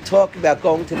Shabbos we talk about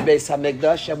going to the Beis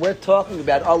Hamikdash, and we're talking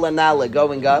about Ola Nala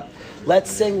going up.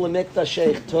 Let's sing Lemikdash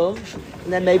Sheikh Tov,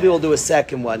 and then maybe we'll do a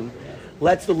second one.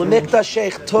 Let's do Lemikdash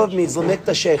Sheikh Tov means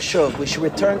Lemikdash Sheikh Shuv. We should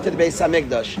return to the Beis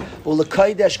Hamikdash.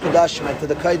 U'lekodesh Kodashim, and to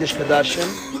the Kodesh Kodashim.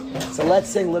 So let's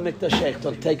sing Lemikdash Sheikh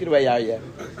Tov. Take it away, Arya.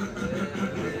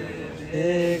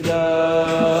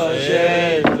 Mikdash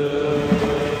Sheikh Tov.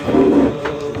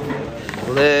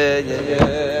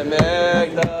 Mikdash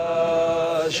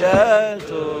Sheikh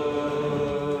Tov.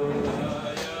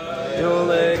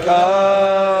 U'lekodesh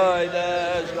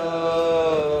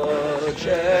Kodesh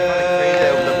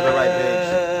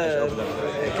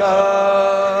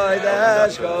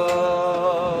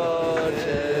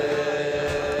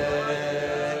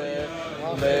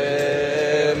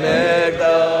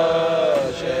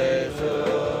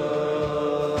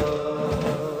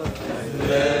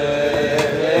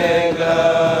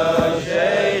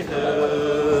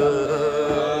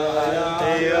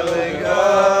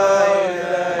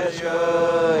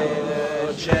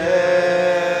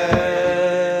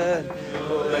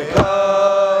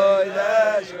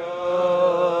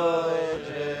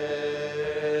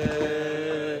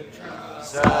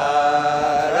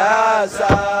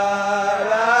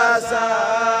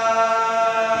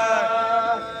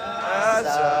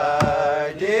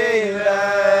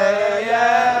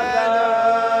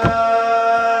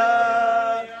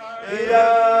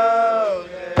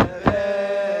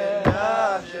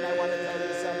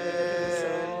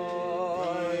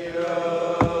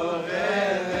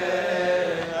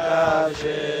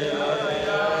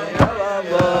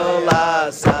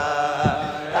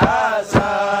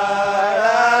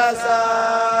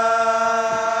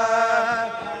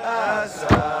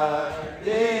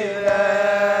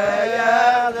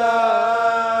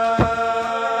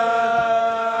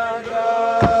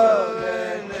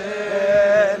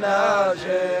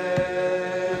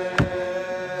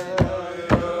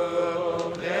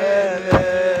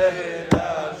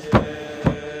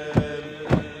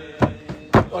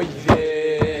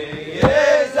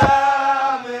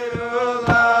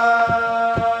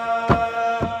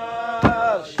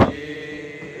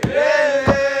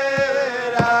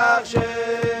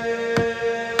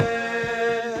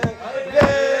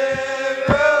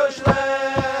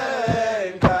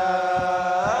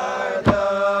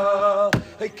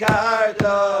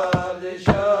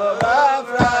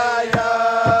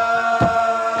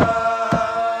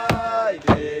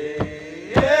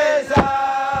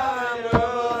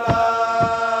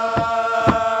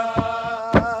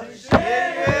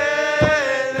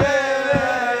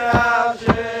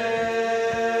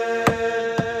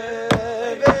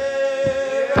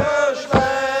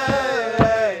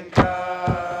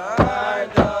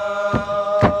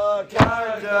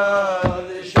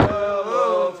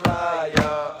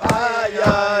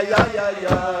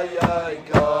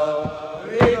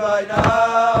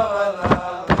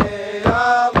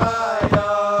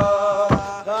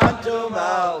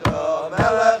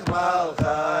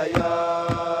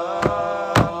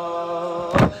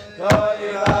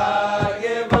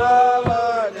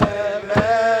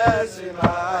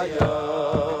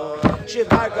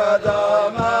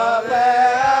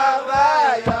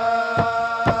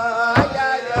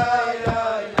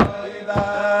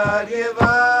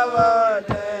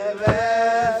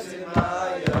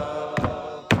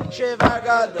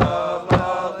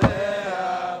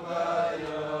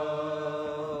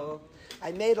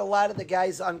I made a lot of the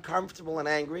guys uncomfortable and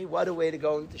angry. What a way to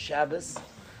go into Shabbos.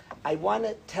 I want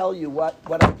to tell you what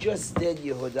I just did,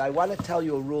 Yehuda. I want to tell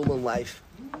you a rule in life.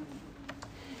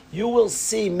 You will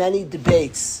see many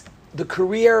debates. The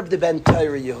career of the Ben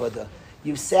Torah, Yehuda.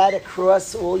 You sat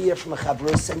across all year from a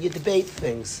chavrus and you debate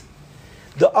things.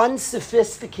 The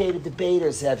unsophisticated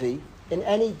debaters, Heavy, in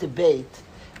any debate,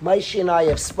 Moshe and I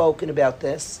have spoken about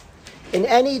this. In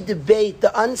any debate,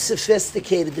 the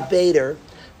unsophisticated debater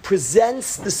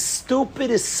presents the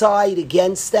stupidest side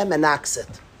against them and knocks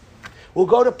it. We'll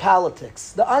go to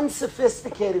politics. The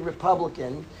unsophisticated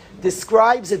Republican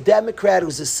describes a Democrat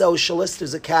who's a socialist,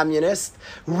 who's a communist,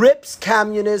 rips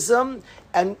communism,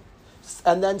 and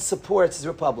then supports the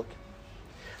Republican.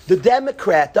 The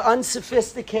Democrat, the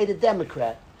unsophisticated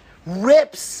Democrat,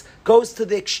 goes to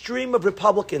the extreme of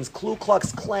Republicans, Ku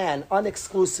Klux Klan,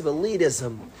 unexclusive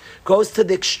elitism, goes to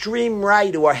the extreme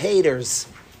right who are haters,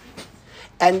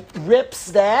 and rips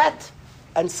that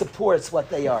and supports what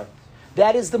they are.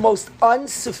 That is the most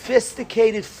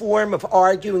unsophisticated form of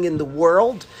arguing in the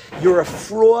world. You're a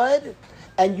fraud,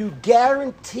 and you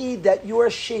guarantee that your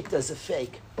shita is a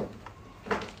fake.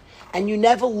 And you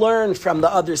never learn from the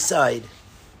other side.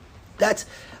 That's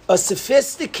a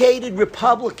sophisticated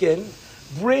Republican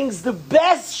brings the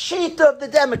best shita of the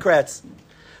Democrats.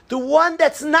 The one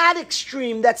that's not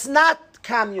extreme, that's not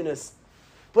communist,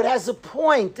 but has a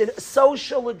point, a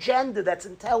social agenda that's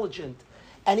intelligent.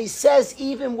 And he says,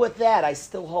 even with that, I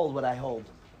still hold what I hold.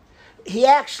 He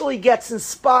actually gets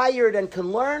inspired and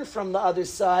can learn from the other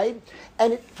side.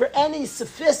 And for any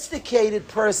sophisticated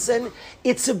person,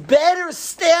 it's a better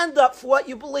stand-up for what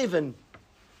you believe in.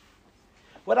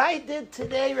 What I did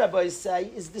today, Rabbi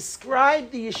say, is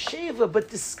describe the yeshiva, but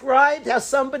describe how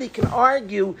somebody can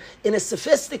argue in a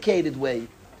sophisticated way.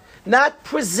 Not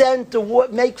present or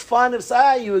make fun of,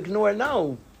 you ignore,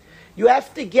 no. You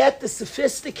have to get the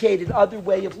sophisticated other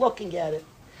way of looking at it.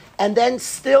 And then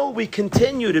still we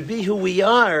continue to be who we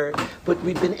are, but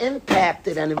we've been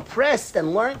impacted and impressed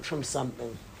and learned from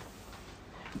something.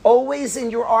 Always in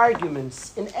your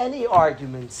arguments, in any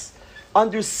arguments,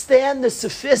 understand the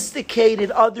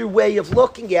sophisticated other way of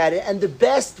looking at it and the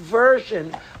best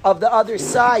version of the other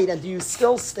side, and do you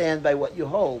still stand by what you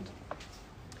hold?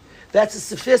 That's a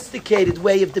sophisticated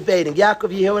way of debating.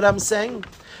 Yaakov, you hear what I'm saying?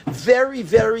 Very,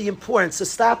 very important. So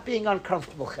stop being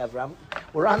uncomfortable, Chevra.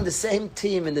 We're on the same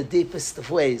team in the deepest of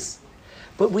ways.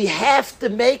 But we have to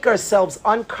make ourselves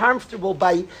uncomfortable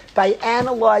by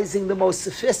analyzing the most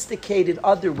sophisticated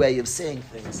other way of saying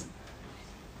things.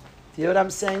 Do you hear what I'm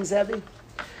saying, Zevi?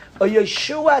 A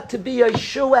Yeshua to be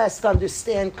Yeshua has to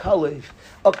understand Kalev.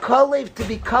 A Kalev to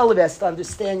be Kalev has to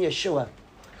understand Yeshua.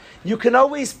 You can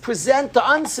always present the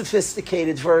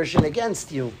unsophisticated version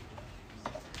against you.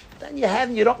 Then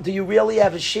do you really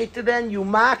have a shita then? You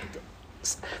mocked.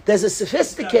 There's a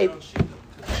sophisticated.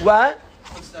 What?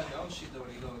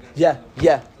 Yeah.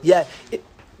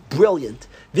 Brilliant.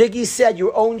 Viggy said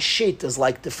your own shita is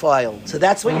like defiled. So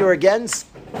that's what you're against?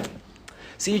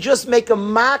 So you just make a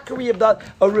mockery of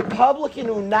a Republican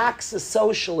who knocks a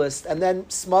socialist and then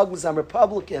smuggles on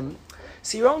Republican.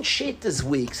 So your own shita is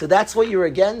weak. So that's what you're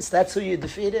against? That's who you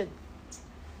defeated?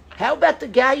 How about the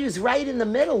guy who's right in the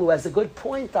middle, who has a good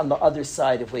point on the other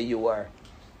side of where you are?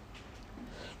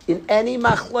 In any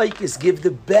machlokes, give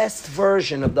the best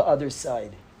version of the other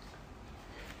side.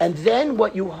 And then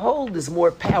what you hold is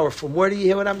more powerful. More, do you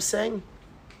hear what I'm saying?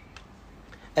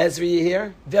 Ezra, you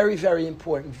hear? Very, very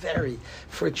important. Very.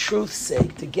 For truth's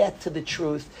sake, to get to the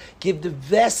truth, give the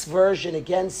best version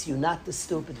against you, not the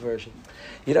stupid version.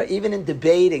 You know, even in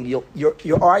debating, you're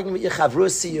arguing with your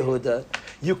Chavrusi Yehuda.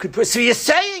 You could so you're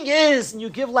saying is, and you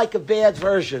give like a bad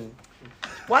version.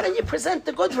 Why don't you present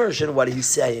the good version of what he's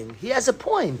saying? He has a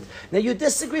point. Now you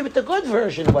disagree with the good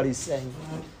version of what he's saying.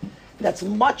 That's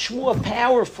much more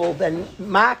powerful than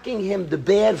mocking him the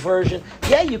bad version.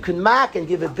 Yeah, you can mock and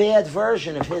give a bad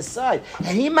version of his side.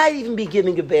 And he might even be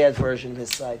giving a bad version of his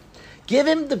side. Give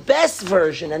him the best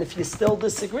version, and if you still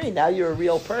disagree, now you're a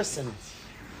real person.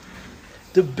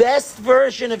 The best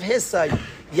version of his side.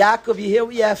 Yaakov, you hear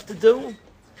what you have to do?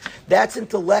 That's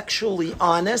intellectually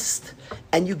honest,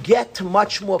 and you get to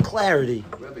much more clarity.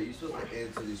 Rabbi, are you supposed to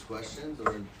answer these questions,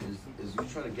 or is you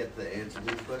trying to get the answer to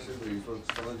these questions, or are you supposed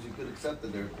to, sometimes you could accept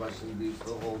that there are questions that you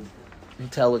still hold?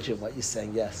 Intelligent, what you're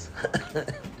saying, yes.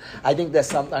 I think there's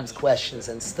sometimes questions,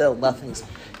 and still nothing's.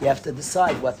 You have to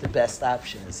decide what the best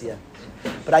option is, yeah.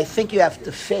 But I think you have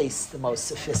to face the most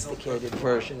sophisticated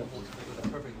version of it. With a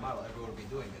perfect model, everyone would be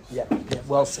doing it. Yeah,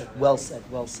 well said.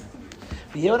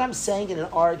 But you hear what I'm saying in an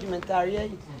argument,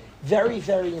 Aryeh? Very,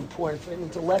 very important for an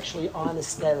intellectually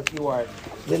honest that if you are.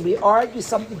 When we argue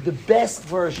something, the best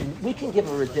version, we can give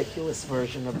a ridiculous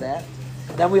version of that.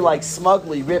 Then we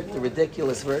smugly rip the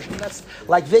ridiculous version. That's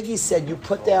like Viggy said, you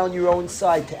put down your own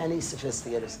side to any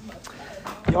sophisticators.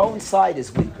 Your own side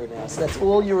is weaker now, so that's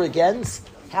all you're against.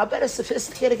 How about a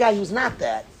sophisticated guy who's not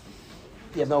that?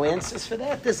 You have no answers for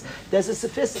that. There's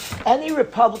any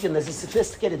Republican. There's a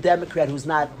sophisticated Democrat who's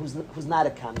not a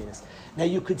communist. Now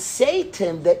you could say to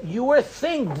him that your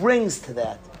thing brings to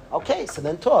that. Okay, so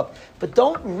then talk, but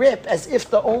don't rip as if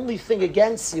the only thing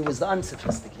against you is the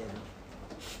unsophisticated.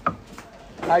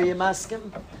 Are you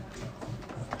masking?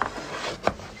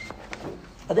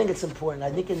 I think it's important.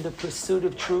 I think in the pursuit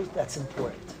of truth, that's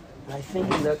important. And I think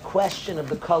in the question of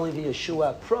the Kalev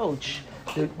Yeshua approach,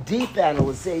 the deep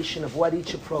analyzation of what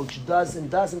each approach does and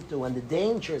doesn't do, and the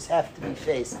dangers have to be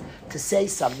faced to say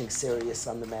something serious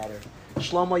on the matter.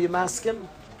 Shlomo, you maskim?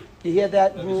 You hear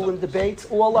that rule in debates?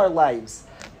 All our lives.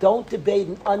 Don't debate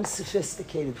an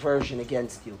unsophisticated version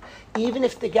against you. Even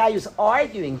if the guy who's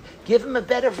arguing, give him a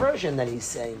better version than he's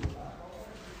saying.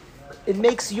 it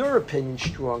makes your opinion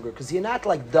stronger because you're not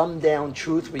like dumbed down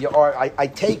truth where you are. I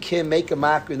take him, make a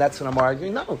mockery, and that's what I'm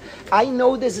arguing. No, I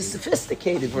know there's a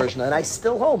sophisticated version, and I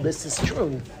still hold this is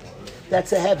true.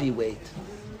 That's a heavyweight.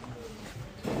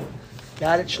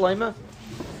 Got it, Shlomo?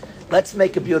 Let's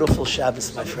make a beautiful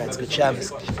Shabbos, my friends. Good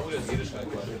Shabbos.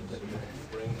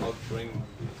 Bring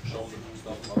show them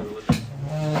stuff from other religions.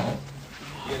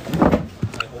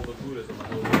 I hold the Buddhism.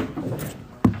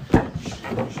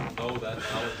 You should know that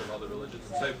knowledge of other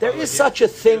religions. There is such a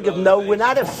thing of no. We're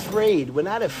not afraid. We're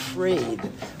not afraid.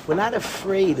 We're not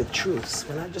afraid of truths.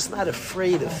 We're not just not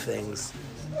afraid of things.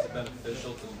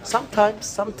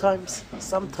 Sometimes.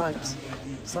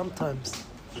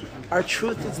 Our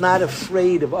truth is not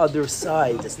afraid of other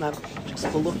sides. It's not just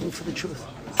we're looking for the truth.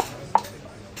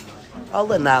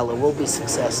 Allah Nala will be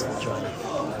successful, Johnny.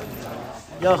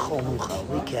 Yachol Mucha,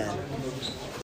 we can.